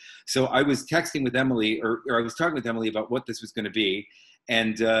speak to. So I was texting with Emily, or I was talking with Emily about what this was going to be.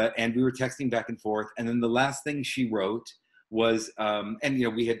 And we were texting back and forth. And then the last thing she wrote was,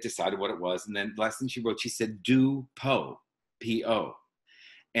 we had decided what it was. And then the last thing she wrote, she said, do Po, P-O.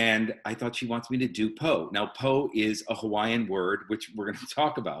 And I thought she wants me to do Po. Now, Po is a Hawaiian word, which we're going to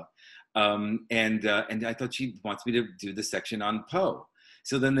talk about. And I thought she wants me to do the section on Po.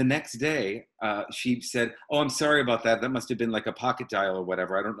 So then the next day, she said, oh, I'm sorry about that. That must have been like a pocket dial or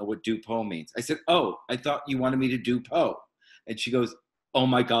whatever. I don't know what do Po means. I said, oh, I thought you wanted me to do Po. And she goes, oh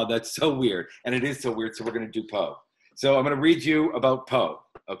my God, that's so weird. And it is so weird. So we're going to do Po. So I'm going to read you about Po.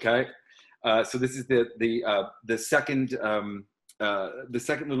 Okay. So this is the second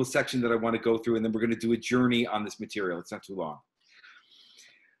little section that I want to go through. And then we're going to do a journey on this material. It's not too long.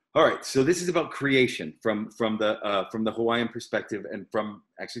 All right, so this is about creation from the Hawaiian perspective and from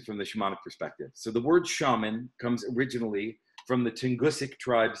the shamanic perspective. So the word shaman comes originally from the Tungusic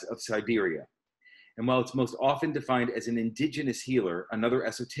tribes of Siberia. And while it's most often defined as an indigenous healer, another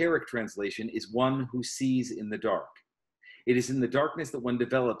esoteric translation is one who sees in the dark. It is in the darkness that one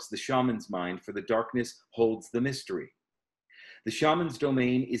develops the shaman's mind, for the darkness holds the mystery. The shaman's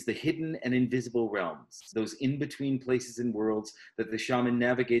domain is the hidden and invisible realms, those in-between places and worlds that the shaman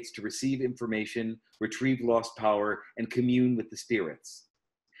navigates to receive information, retrieve lost power, and commune with the spirits.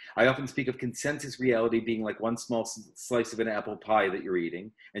 I often speak of consensus reality being like one small slice of an apple pie that you're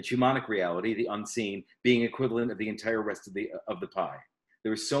eating, and shamanic reality, the unseen, being equivalent of the entire rest of the pie.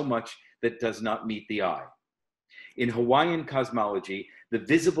 There is so much that does not meet the eye. In Hawaiian cosmology, the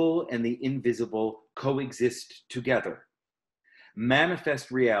visible and the invisible coexist together.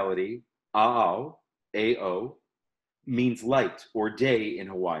 Manifest reality, A'au, A-O, means light or day in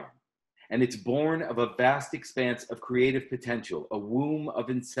Hawaiian. And it's born of a vast expanse of creative potential, a womb of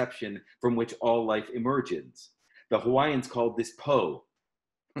inception from which all life emerges. The Hawaiians called this Po,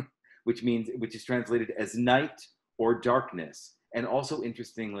 which is translated as night or darkness, and also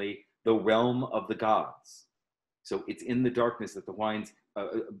interestingly, the realm of the gods. So it's in the darkness that the Hawaiians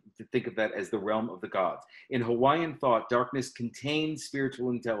think of that as the realm of the gods. In Hawaiian thought, darkness contains spiritual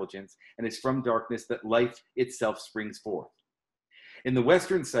intelligence, and it's from darkness that life itself springs forth. In the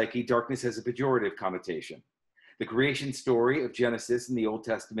Western psyche, darkness has a pejorative connotation. The creation story of Genesis in the Old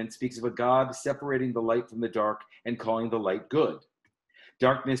Testament speaks of a God separating the light from the dark and calling the light good.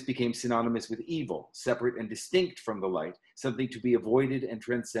 Darkness became synonymous with evil, separate and distinct from the light, something to be avoided and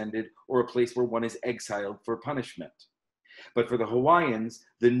transcended, or a place where one is exiled for punishment. But for the Hawaiians,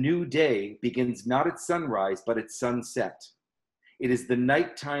 the new day begins not at sunrise, but at sunset. It is the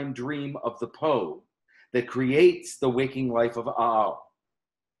nighttime dream of the Po that creates the waking life of A'au.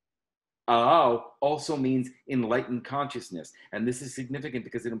 A'au also means enlightened consciousness, and this is significant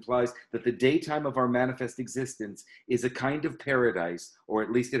because it implies that the daytime of our manifest existence is a kind of paradise, or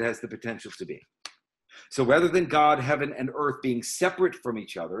at least it has the potential to be. So rather than God, heaven, and earth being separate from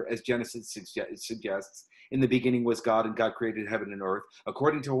each other, as Genesis suggests, in the beginning was God and God created heaven and earth,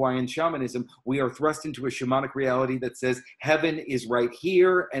 according to Hawaiian shamanism, we are thrust into a shamanic reality that says heaven is right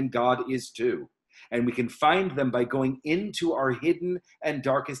here and God is too. And we can find them by going into our hidden and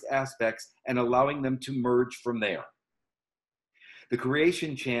darkest aspects and allowing them to merge from there. The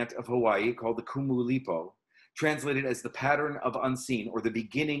creation chant of Hawaii, called the Kumulipo, translated as the pattern of unseen or the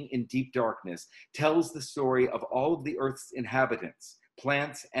beginning in deep darkness, tells the story of all of the earth's inhabitants,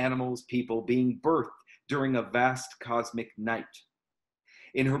 plants, animals, people being birthed during a vast cosmic night.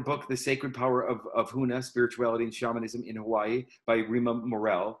 In her book, The Sacred Power of Huna, Spirituality and Shamanism in Hawaii by Rima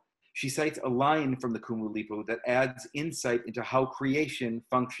Morel, she cites a line from the Kumulipo that adds insight into how creation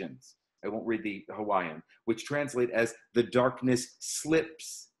functions. I won't read the Hawaiian, which translate as the darkness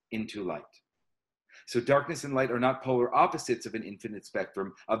slips into light. So darkness and light are not polar opposites of an infinite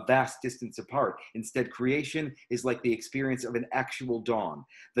spectrum, a vast distance apart. Instead, creation is like the experience of an actual dawn.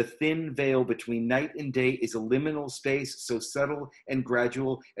 The thin veil between night and day is a liminal space so subtle and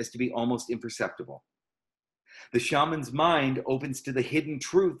gradual as to be almost imperceptible. The shaman's mind opens to the hidden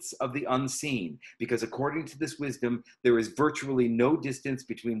truths of the unseen, because according to this wisdom, there is virtually no distance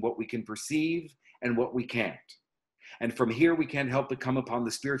between what we can perceive and what we can't. And from here, we can't help but come upon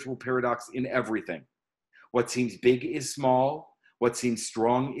the spiritual paradox in everything. What seems big is small, what seems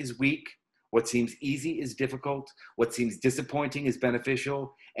strong is weak, what seems easy is difficult, what seems disappointing is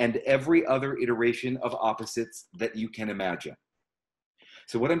beneficial, and every other iteration of opposites that you can imagine.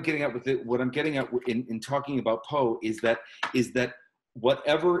 So what I'm getting at with it, what I'm getting at in talking about Po is that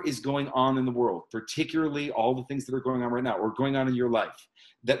whatever is going on in the world, particularly all the things that are going on right now or going on in your life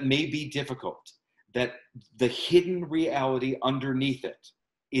that may be difficult, that the hidden reality underneath it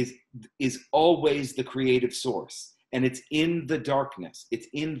is always the creative source. And it's in the darkness, it's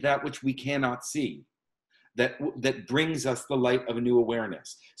in that which we cannot see, that brings us the light of a new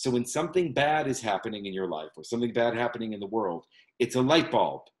awareness. So when something bad is happening in your life or something bad happening in the world, it's a light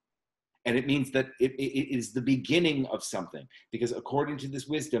bulb. And it means that it is the beginning of something, because according to this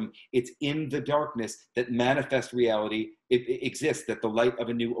wisdom, it's in the darkness that manifest reality it exists, that the light of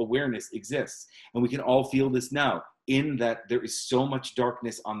a new awareness exists. And we can all feel this now, in that there is so much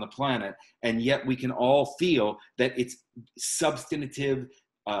darkness on the planet, and yet we can all feel that it's substantive,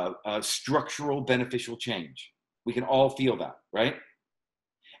 structural, beneficial change. We can all feel that, right?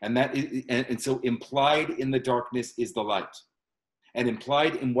 And that is, and so implied in the darkness is the light. And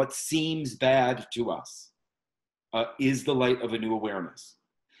implied in what seems bad to us is the light of a new awareness.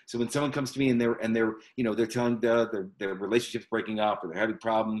 So when someone comes to me and they're telling their relationship's breaking up, or they're having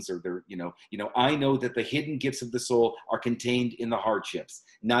problems, or they're I know that the hidden gifts of the soul are contained in the hardships,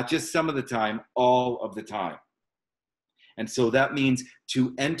 not just some of the time, all of the time. And so that means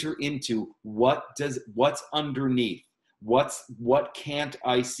to enter into what's underneath, what can't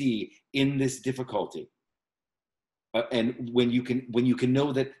I see in this difficulty. And when you can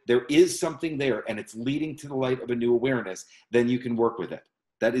know that there is something there and it's leading to the light of a new awareness, then you can work with it.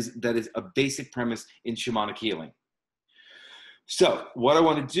 That is a basic premise in shamanic healing. So what I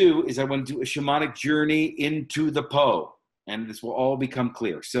want to do is I want to do a shamanic journey into the Po, and this will all become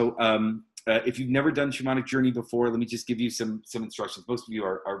clear. So if you've never done shamanic journey before, let me just give you some instructions. Most of you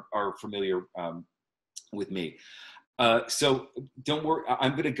are familiar with me. So don't worry,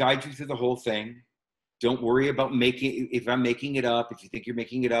 I'm going to guide you through the whole thing. Don't worry about if I'm making it up. If you think you're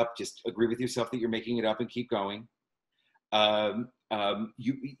making it up, just agree with yourself that you're making it up and keep going.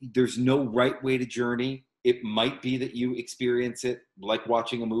 There's no right way to journey. It might be that you experience it like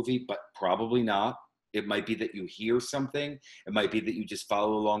watching a movie, but probably not. It might be that you hear something. It might be that you just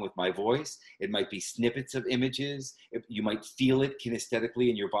follow along with my voice. It might be snippets of images. You might feel it kinesthetically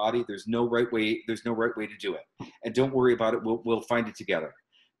in your body. There's no right way. There's no right way to do it. And don't worry about it. We'll find it together.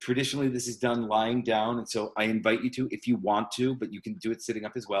 Traditionally, this is done lying down, and so I invite you to, if you want to, but you can do it sitting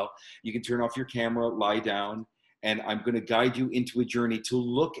up as well. You can turn off your camera, lie down, and I'm going to guide you into a journey to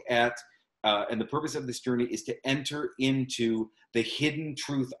look at, and the purpose of this journey is to enter into the hidden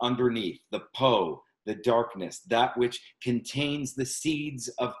truth underneath, the Po, the darkness, that which contains the seeds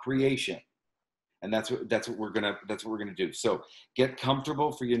of creation. And that's what we're gonna do. So get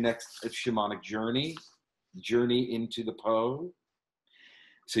comfortable for your next shamanic journey into the Po.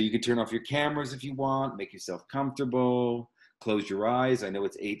 So you can turn off your cameras if you want, make yourself comfortable, close your eyes. I know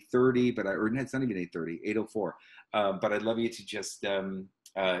it's 8:30, or it's not even 8:30, 8:04. But I'd love you to just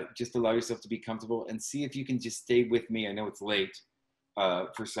allow yourself to be comfortable and see if you can just stay with me. I know it's late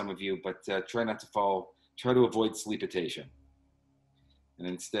for some of you, but try to avoid sleepitation. And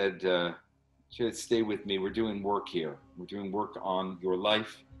instead, just stay with me. We're doing work here. We're doing work on your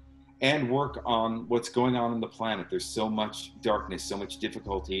life, and work on what's going on the planet. There's so much darkness, so much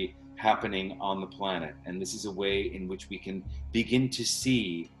difficulty happening on the planet. And this is a way in which we can begin to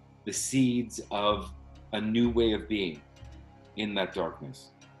see the seeds of a new way of being in that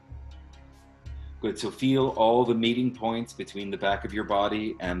darkness. Good, so feel all the meeting points between the back of your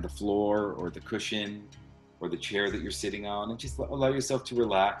body and the floor or the cushion or the chair that you're sitting on, and just allow yourself to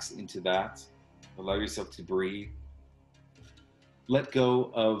relax into that. Allow yourself to breathe. Let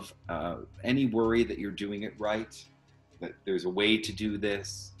go of any worry that you're doing it right. that there's a way to do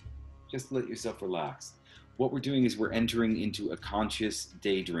this. Just let yourself relax. What we're doing is we're entering into a conscious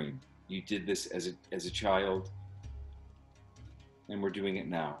daydream. You did this as a child, and we're doing it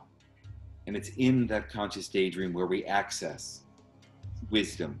now. And it's in that conscious daydream where we access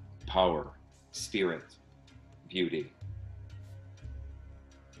wisdom, power, spirit, beauty.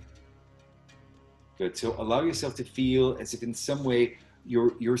 Good. So allow yourself to feel as if in some way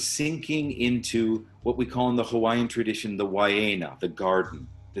you're sinking into what we call in the Hawaiian tradition the waena, the garden,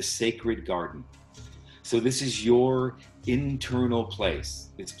 the sacred garden. So this is your internal place,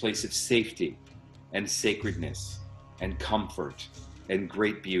 this place of safety and sacredness and comfort and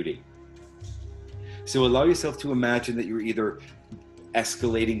great beauty. So allow yourself to imagine that you're either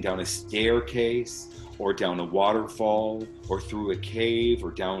escalating down a staircase or down a waterfall or through a cave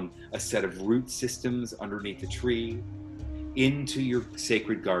or down a set of root systems underneath a tree into your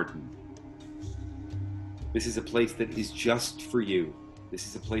sacred garden. This is a place that is just for you. This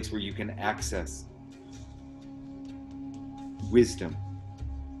is a place where you can access wisdom,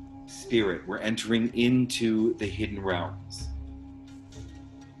 spirit. We're entering into the hidden realms.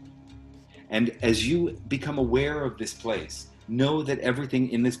 And as you become aware of this place, know that everything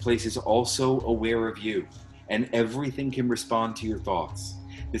in this place is also aware of you, and everything can respond to your thoughts.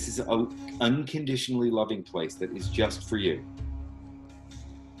 This is an unconditionally loving place that is just for you.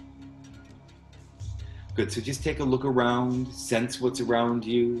 Good, so just take a look around, sense what's around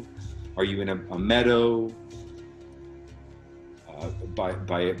you. Are you in a meadow,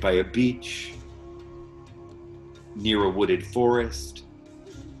 by a beach, near a wooded forest,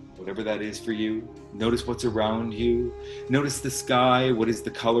 whatever that is for you? Notice what's around you. Notice the sky. What is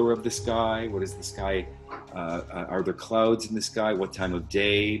the color of the sky? What is the sky? Are there clouds in the sky? What time of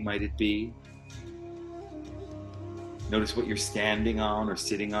day might it be? Notice what you're standing on or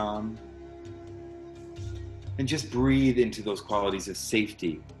sitting on. And just breathe into those qualities of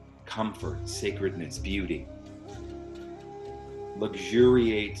safety, comfort, sacredness, beauty.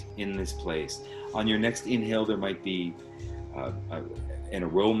 Luxuriate in this place. On your next inhale, there might be an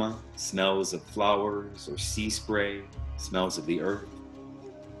aroma, smells of flowers or sea spray, smells of the earth.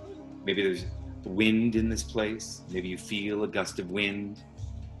 Maybe there's wind in this place. Maybe you feel a gust of wind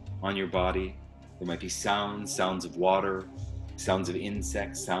on your body. There might be sounds of water, sounds of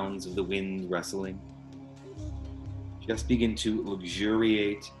insects, sounds of the wind wrestling. Just begin to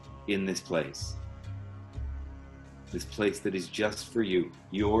luxuriate in this place that is just for you,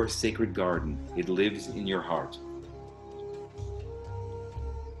 your sacred garden. It lives in your heart.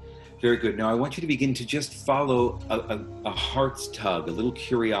 Very good. Now I want you to begin to just follow a heart's tug, a little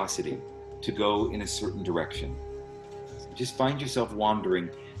curiosity to go in a certain direction. So just find yourself wandering.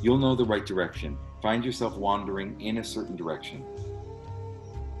 You'll know the right direction. Find yourself wandering in a certain direction.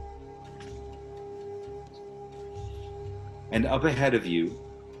 And up ahead of you,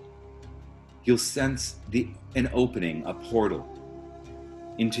 you'll sense an opening, a portal,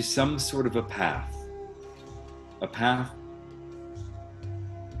 into some sort of a path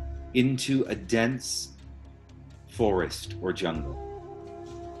into a dense forest or jungle.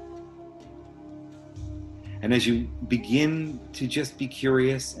 And as you begin to just be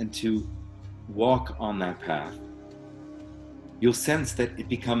curious and to walk on that path, you'll sense that it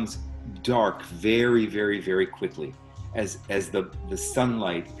becomes dark very, very, very quickly as the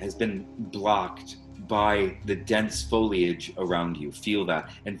sunlight has been blocked by the dense foliage around you. Feel that,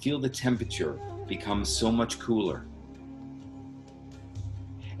 and feel the temperature become so much cooler.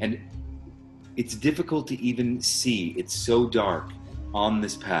 And it's difficult to even see. It's so dark on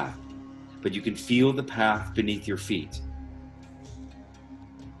this path, but you can feel the path beneath your feet.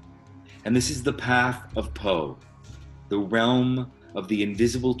 And this is the path of Po, the realm of the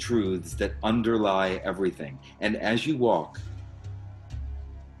invisible truths that underlie everything. And as you walk,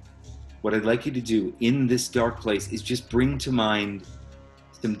 what I'd like you to do in this dark place is just bring to mind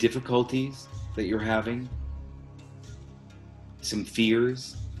some difficulties that you're having, some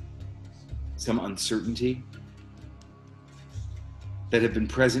fears, some uncertainty that have been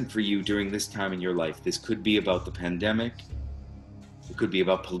present for you during this time in your life. This could be about the pandemic. It could be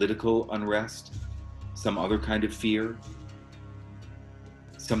about political unrest, some other kind of fear,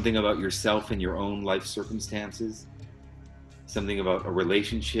 something about yourself and your own life circumstances, something about a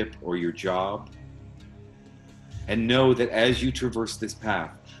relationship or your job. And know that as you traverse this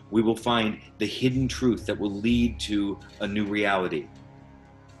path, we will find the hidden truth that will lead to a new reality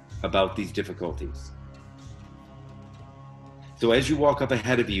about these difficulties. So as you walk up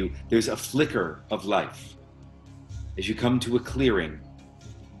ahead of you, there's a flicker of life. As you come to a clearing,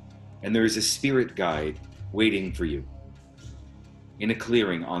 and there is a spirit guide waiting for you in a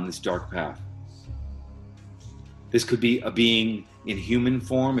clearing on this dark path. This could be a being in human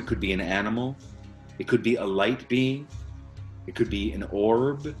form. It could be an animal. It could be a light being. It could be an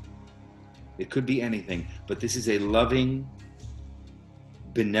orb. It could be anything. But this is a loving,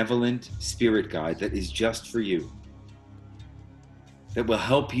 benevolent spirit guide that is just for you, that will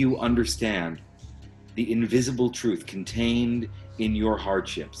help you understand the invisible truth contained in your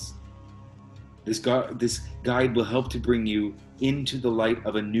hardships. This guide will help to bring you into the light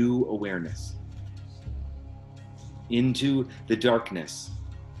of a new awareness, into the darkness,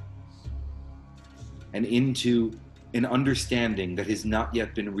 and into an understanding that has not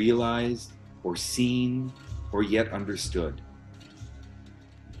yet been realized or seen or yet understood.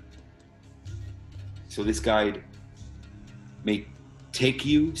 So this guide may take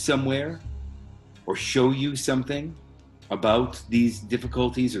you somewhere or show you something about these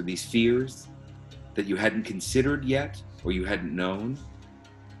difficulties or these fears that you hadn't considered yet or you hadn't known.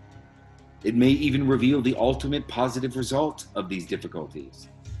 It may even reveal the ultimate positive result of these difficulties.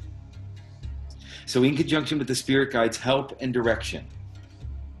 So in conjunction with the spirit guide's help and direction,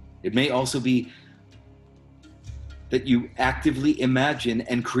 it may also be that you actively imagine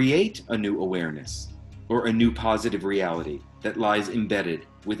and create a new awareness or a new positive reality that lies embedded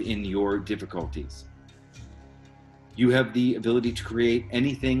within your difficulties. You have the ability to create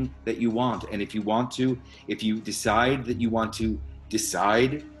anything that you want. And if you want to, if you decide that you want to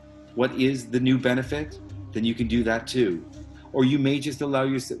decide what is the new benefit, then you can do that too. Or you may just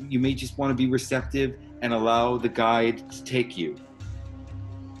you may just want to be receptive and allow the guide to take you,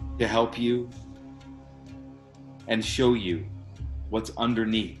 to help you and show you what's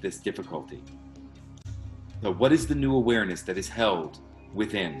underneath this difficulty. So what is the new awareness that is held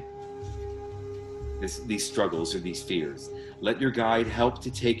within these struggles or these fears? Let your guide help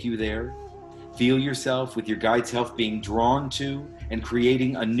to take you there. Feel yourself, with your guide's help, being drawn to and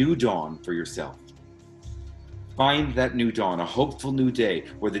creating a new dawn for yourself. Find that new dawn, a hopeful new day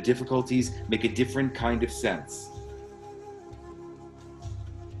where the difficulties make a different kind of sense.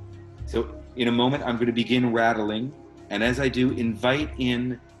 So in a moment, I'm going to begin rattling. And as I do, invite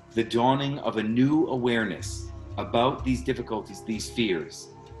in the dawning of a new awareness about these difficulties, these fears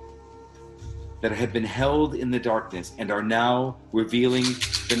that have been held in the darkness and are now revealing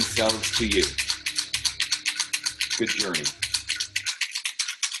themselves to you. Good journey.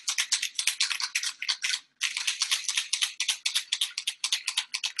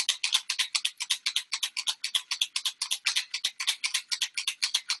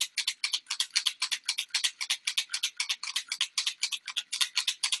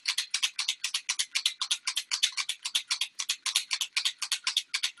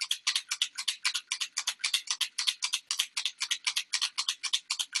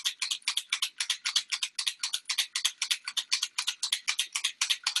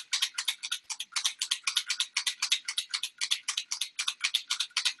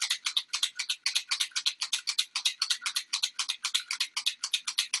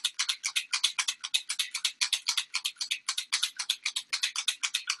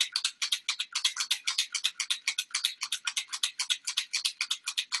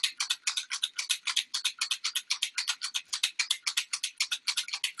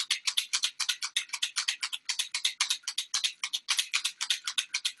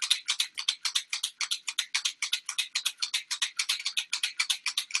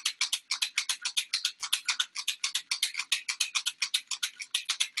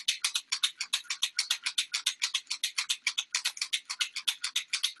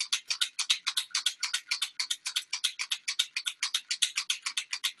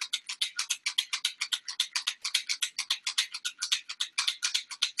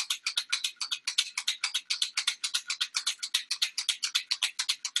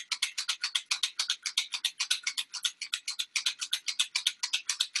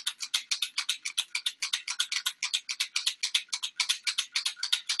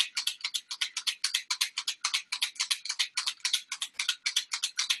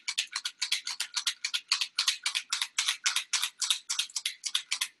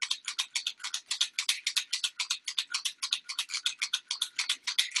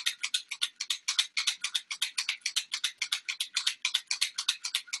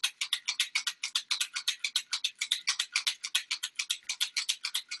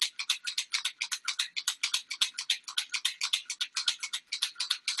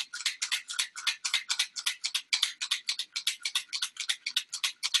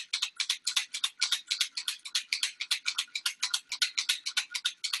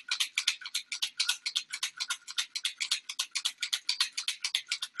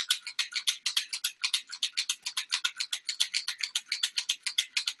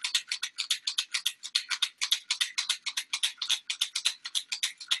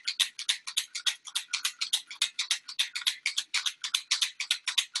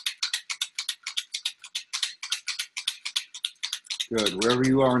 Good. Wherever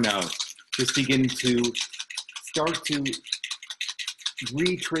you are now, just begin to start to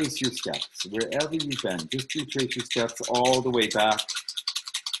retrace your steps. Wherever you've been, just retrace your steps all the way back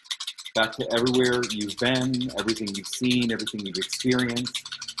to everywhere you've been, everything you've seen, everything you've experienced.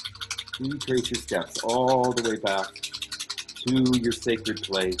 Retrace your steps all the way back to your sacred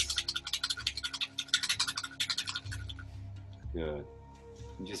place. Good.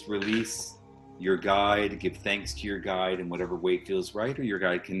 And just release your guide, give thanks to your guide in whatever way feels right, or your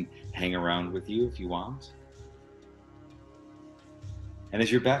guide can hang around with you if you want. And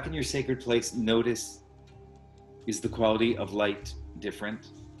as you're back in your sacred place, notice, is the quality of light different?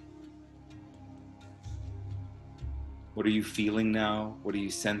 What are you feeling now? What are you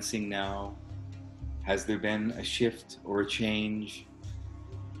sensing now? Has there been a shift or a change,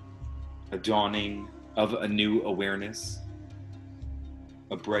 a dawning of a new awareness,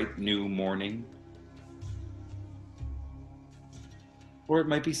 a bright new morning? Or it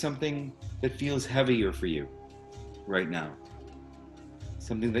might be something that feels heavier for you right now,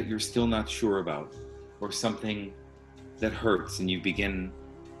 something that you're still not sure about, or something that hurts, and you've begun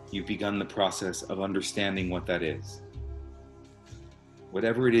the process of understanding what that is.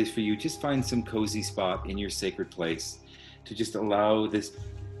 Whatever it is for you, just find some cozy spot in your sacred place to just allow this,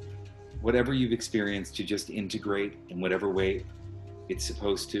 whatever you've experienced, to just integrate in whatever way it's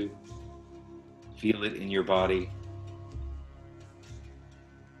supposed to. Feel it in your body.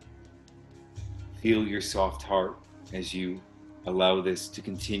 Feel your soft heart as you allow this to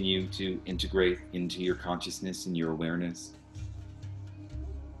continue to integrate into your consciousness and your awareness.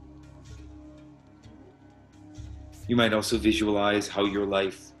 You might also visualize how your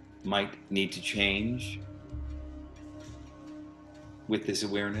life might need to change with this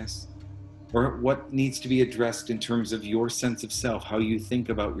awareness, or what needs to be addressed in terms of your sense of self, how you think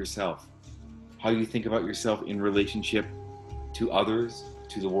about yourself, how you think about yourself in relationship to others,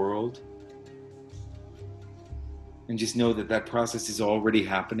 to the world. And just know that that process is already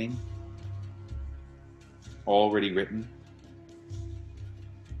happening, already written.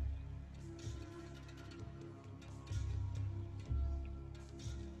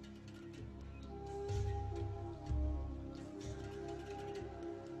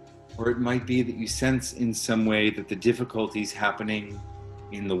 Or it might be that you sense in some way that the difficulties happening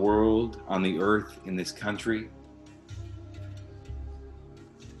in the world, on the earth, in this country,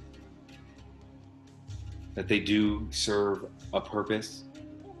 that they do serve a purpose,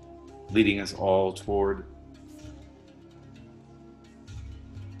 leading us all toward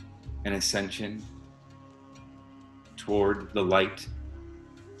an ascension, toward the light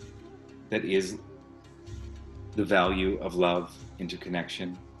that is the value of love,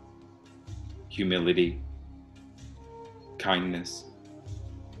 interconnection, humility, kindness.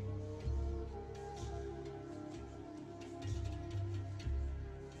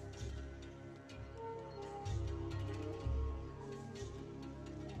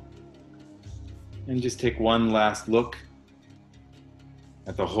 And just take one last look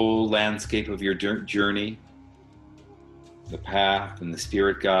at the whole landscape of your journey, the path and the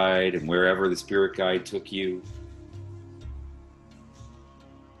spirit guide and wherever the spirit guide took you.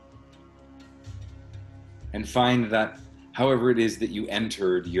 And find that however it is that you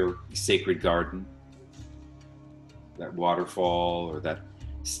entered your sacred garden, that waterfall or that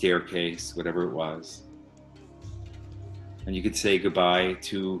staircase, whatever it was, and you could say goodbye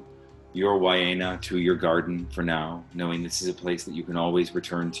to your Wayena, to your garden for now, knowing this is a place that you can always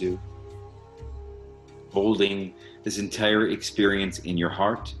return to. Holding this entire experience in your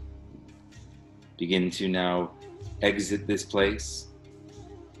heart, begin to now exit this place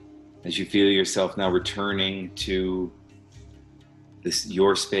as you feel yourself now returning to this,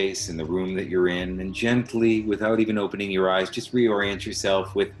 your space and the room that you're in, and gently, without even opening your eyes, just reorient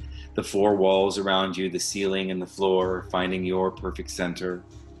yourself with the four walls around you, the ceiling and the floor, finding your perfect center.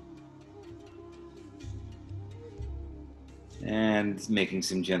 And making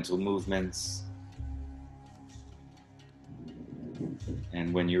some gentle movements.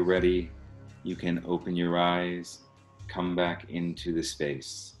 And when you're ready, you can open your eyes, come back into the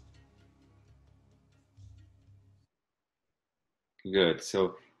space. Good.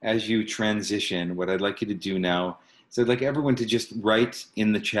 So as you transition, what I'd like you to do now is I'd like everyone to just write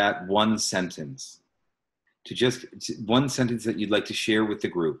in the chat one sentence. One sentence that you'd like to share with the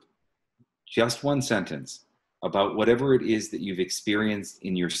group. Just one sentence about whatever it is that you've experienced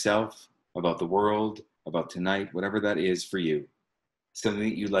in yourself, about the world, about tonight, whatever that is for you. Something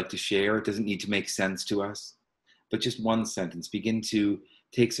that you'd like to share. It doesn't need to make sense to us, but just one sentence. Begin to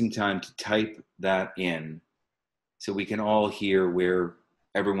take some time to type that in so we can all hear where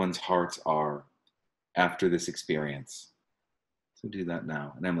everyone's hearts are after this experience. So do that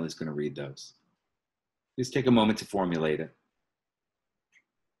now. And Emily's going to read those. Just take a moment to formulate it.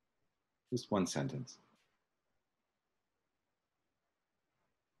 Just one sentence.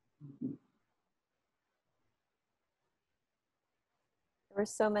 There were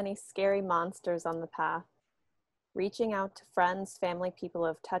so many scary monsters on the path. Reaching out to friends, family, people who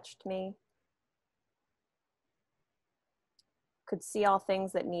have touched me. Could see all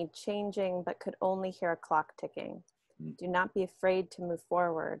things that need changing, but could only hear a clock ticking. Do not be afraid to move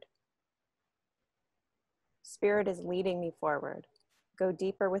forward. Spirit is leading me forward. Go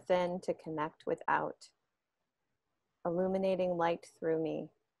deeper within to connect without. Illuminating light through me.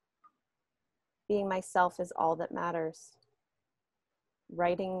 Being myself is all that matters.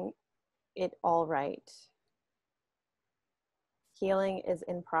 Writing it all right. Healing is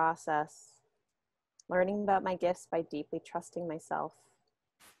in process. Learning about my gifts by deeply trusting myself.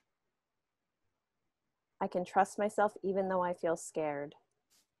 I can trust myself even though I feel scared.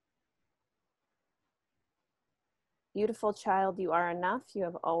 Beautiful child, you are enough. You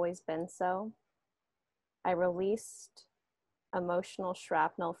have always been so. I released emotional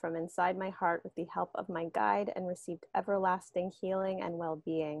shrapnel from inside my heart with the help of my guide and received everlasting healing and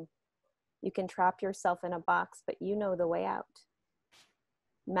well-being. You can trap yourself in a box, but you know the way out.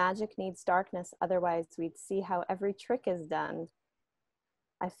 Magic needs darkness, otherwise we'd see how every trick is done.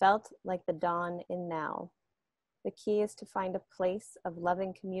 I felt like the dawn in now. The key is to find a place of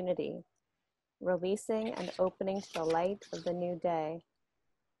loving community, releasing and opening to the light of the new day.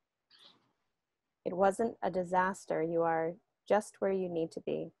 It wasn't a disaster. You are just where you need to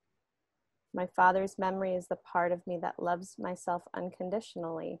be. My Father's memory is the part of me that loves myself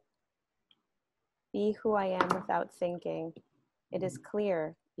unconditionally. Be who I am without thinking. It is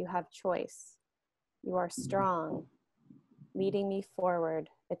clear you have choice. You are strong, leading me forward.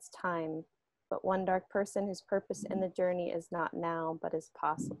 It's time. But one dark person whose purpose in the journey is not now, but is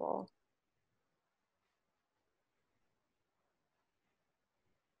possible.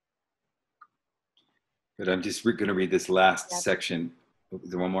 Good. I'm just going to read this last section.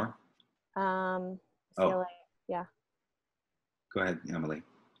 Is there one more? Yeah. Go ahead, Emily.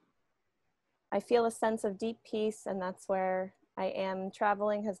 I feel a sense of deep peace, and that's where I am.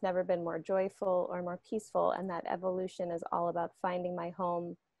 Traveling has never been more joyful or more peaceful, and that evolution is all about finding my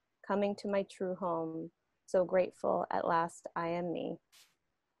home, coming to my true home. So grateful, at last I am me.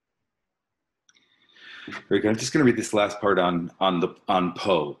 Very good. I'm just going to read this last part on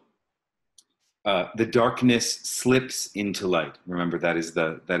Poe. The darkness slips into light. Remember, that is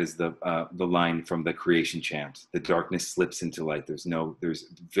the line from the creation chant. The darkness slips into light. There's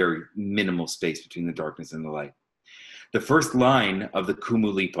very minimal space between the darkness and the light. The first line of the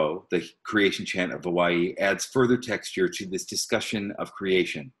Kumulipo, the creation chant of Hawaii, adds further texture to this discussion of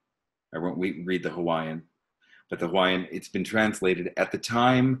creation. I won't read the Hawaiian, but the Hawaiian, it's been translated, at the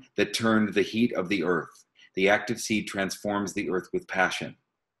time that turned the heat of the earth, the active seed transforms the earth with passion.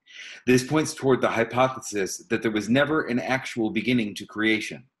 This points toward the hypothesis that there was never an actual beginning to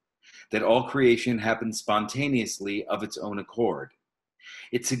creation, that all creation happened spontaneously of its own accord.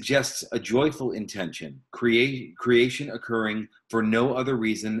 It suggests a joyful intention, creation occurring for no other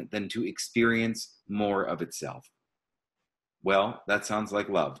reason than to experience more of itself. Well, that sounds like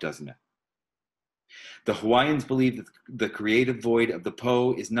love, doesn't it? The Hawaiians believe that the creative void of the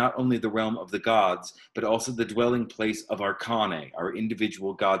Po is not only the realm of the gods, but also the dwelling place of our Kane, our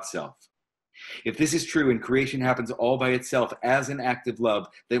individual God self. If this is true and creation happens all by itself as an act of love,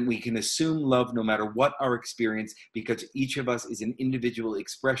 then we can assume love no matter what our experience, because each of us is an individual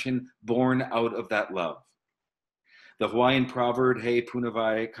expression born out of that love. The Hawaiian proverb, he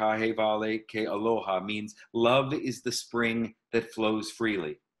punavai ka he vale ke aloha, means love is the spring that flows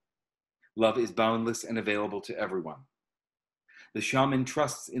freely. Love is boundless and available to everyone. The shaman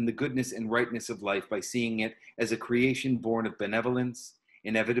trusts in the goodness and rightness of life by seeing it as a creation born of benevolence,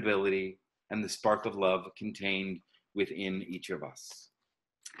 inevitability, and the spark of love contained within each of us.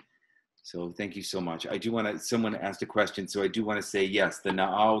 So thank you so much. I do want to, someone asked a question, so I do want to say yes, the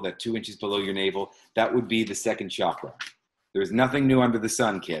na'au, that 2 inches below your navel, that would be the second chakra. There's nothing new under the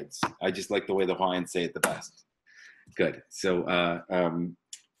sun, kids. I just like the way the Hawaiians say it the best. Good. So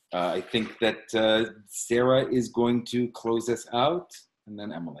I think that Sarah is going to close us out, and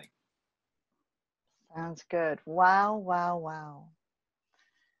then Emily. Sounds good. Wow, wow, wow.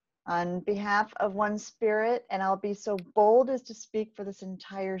 On behalf of One Spirit, and I'll be so bold as to speak for this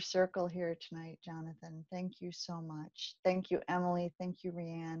entire circle here tonight, Jonathan, thank you so much. Thank you, Emily. Thank you,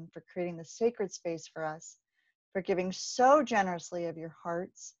 Rianne, for creating the sacred space for us, for giving so generously of your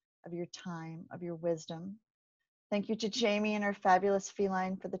hearts, of your time, of your wisdom. Thank you to Jamie and her fabulous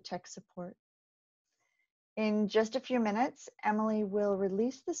feline for the tech support. In just a few minutes, Emily will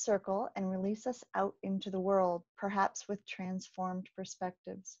release the circle and release us out into the world, perhaps with transformed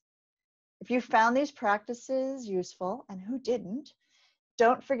perspectives. If you found these practices useful, and who didn't,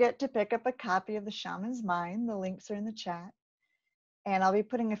 don't forget to pick up a copy of The Shaman's Mind. The links are in the chat. And I'll be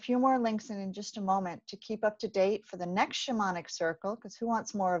putting a few more links in just a moment to keep up to date for the next Shamanic Circle, because who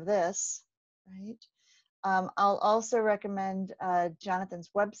wants more of this, right? I'll also recommend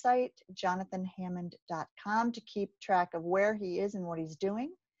Jonathan's website, jonathanhammond.com, to keep track of where he is and what he's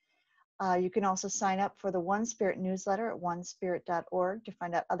doing. You can also sign up for the One Spirit newsletter at onespirit.org to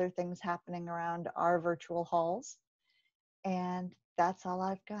find out other things happening around our virtual halls. And that's all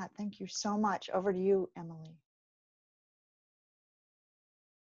I've got. Thank you so much. Over to you, Emily.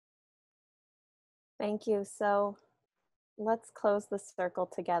 Thank you. So let's close the circle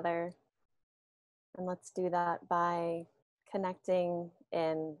together. And let's do that by connecting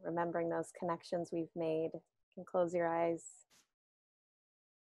in, remembering those connections we've made. You can close your eyes.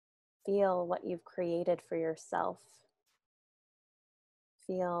 Feel what you've created for yourself.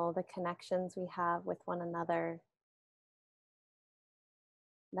 Feel the connections we have with one another.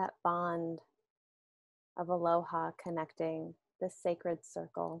 That bond of aloha connecting this sacred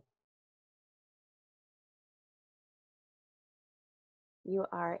circle. You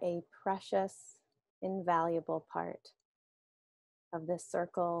are a precious, invaluable part of this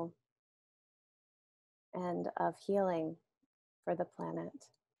circle and of healing for the planet.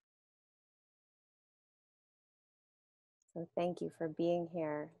 So thank you for being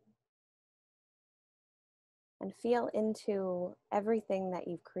here. And feel into everything that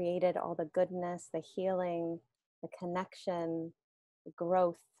you've created, all the goodness, the healing, the connection, the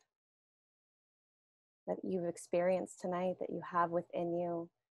growth that you've experienced tonight, that you have within you.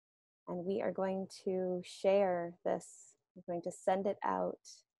 And we are going to share this. We're going to send it out.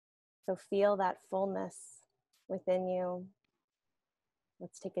 So feel that fullness within you.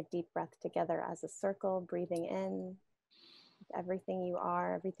 Let's take a deep breath together as a circle, breathing in with everything you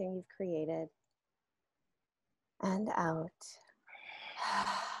are, everything you've created. And out.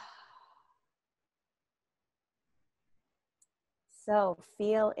 So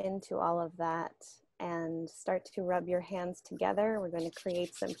feel into all of that and start to rub your hands together. We're going to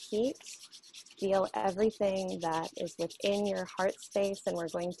create some heat. Feel everything that is within your heart space, and we're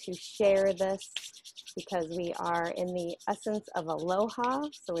going to share this because we are in the essence of aloha.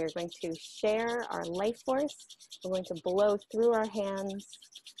 So we're going to share our life force. We're going to blow through our hands.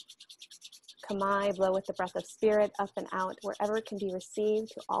 Kamai, blow with the breath of spirit up and out wherever it can be received,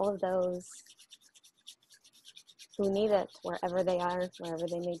 to all of those who need it, wherever they are, wherever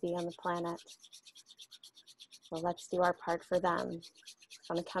they may be on the planet. So let's do our part for them.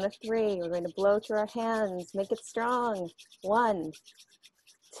 On the count of 3, we're going to blow through our hands. Make it strong. 1,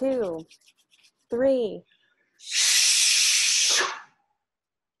 2, 3.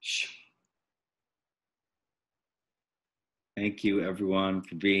 Thank you, everyone,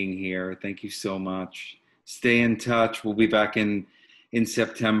 for being here. Thank you so much. Stay in touch. We'll be back in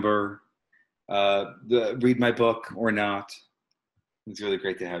September. Read my book or not. It's really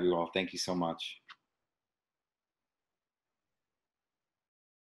great to have you all. Thank you so much.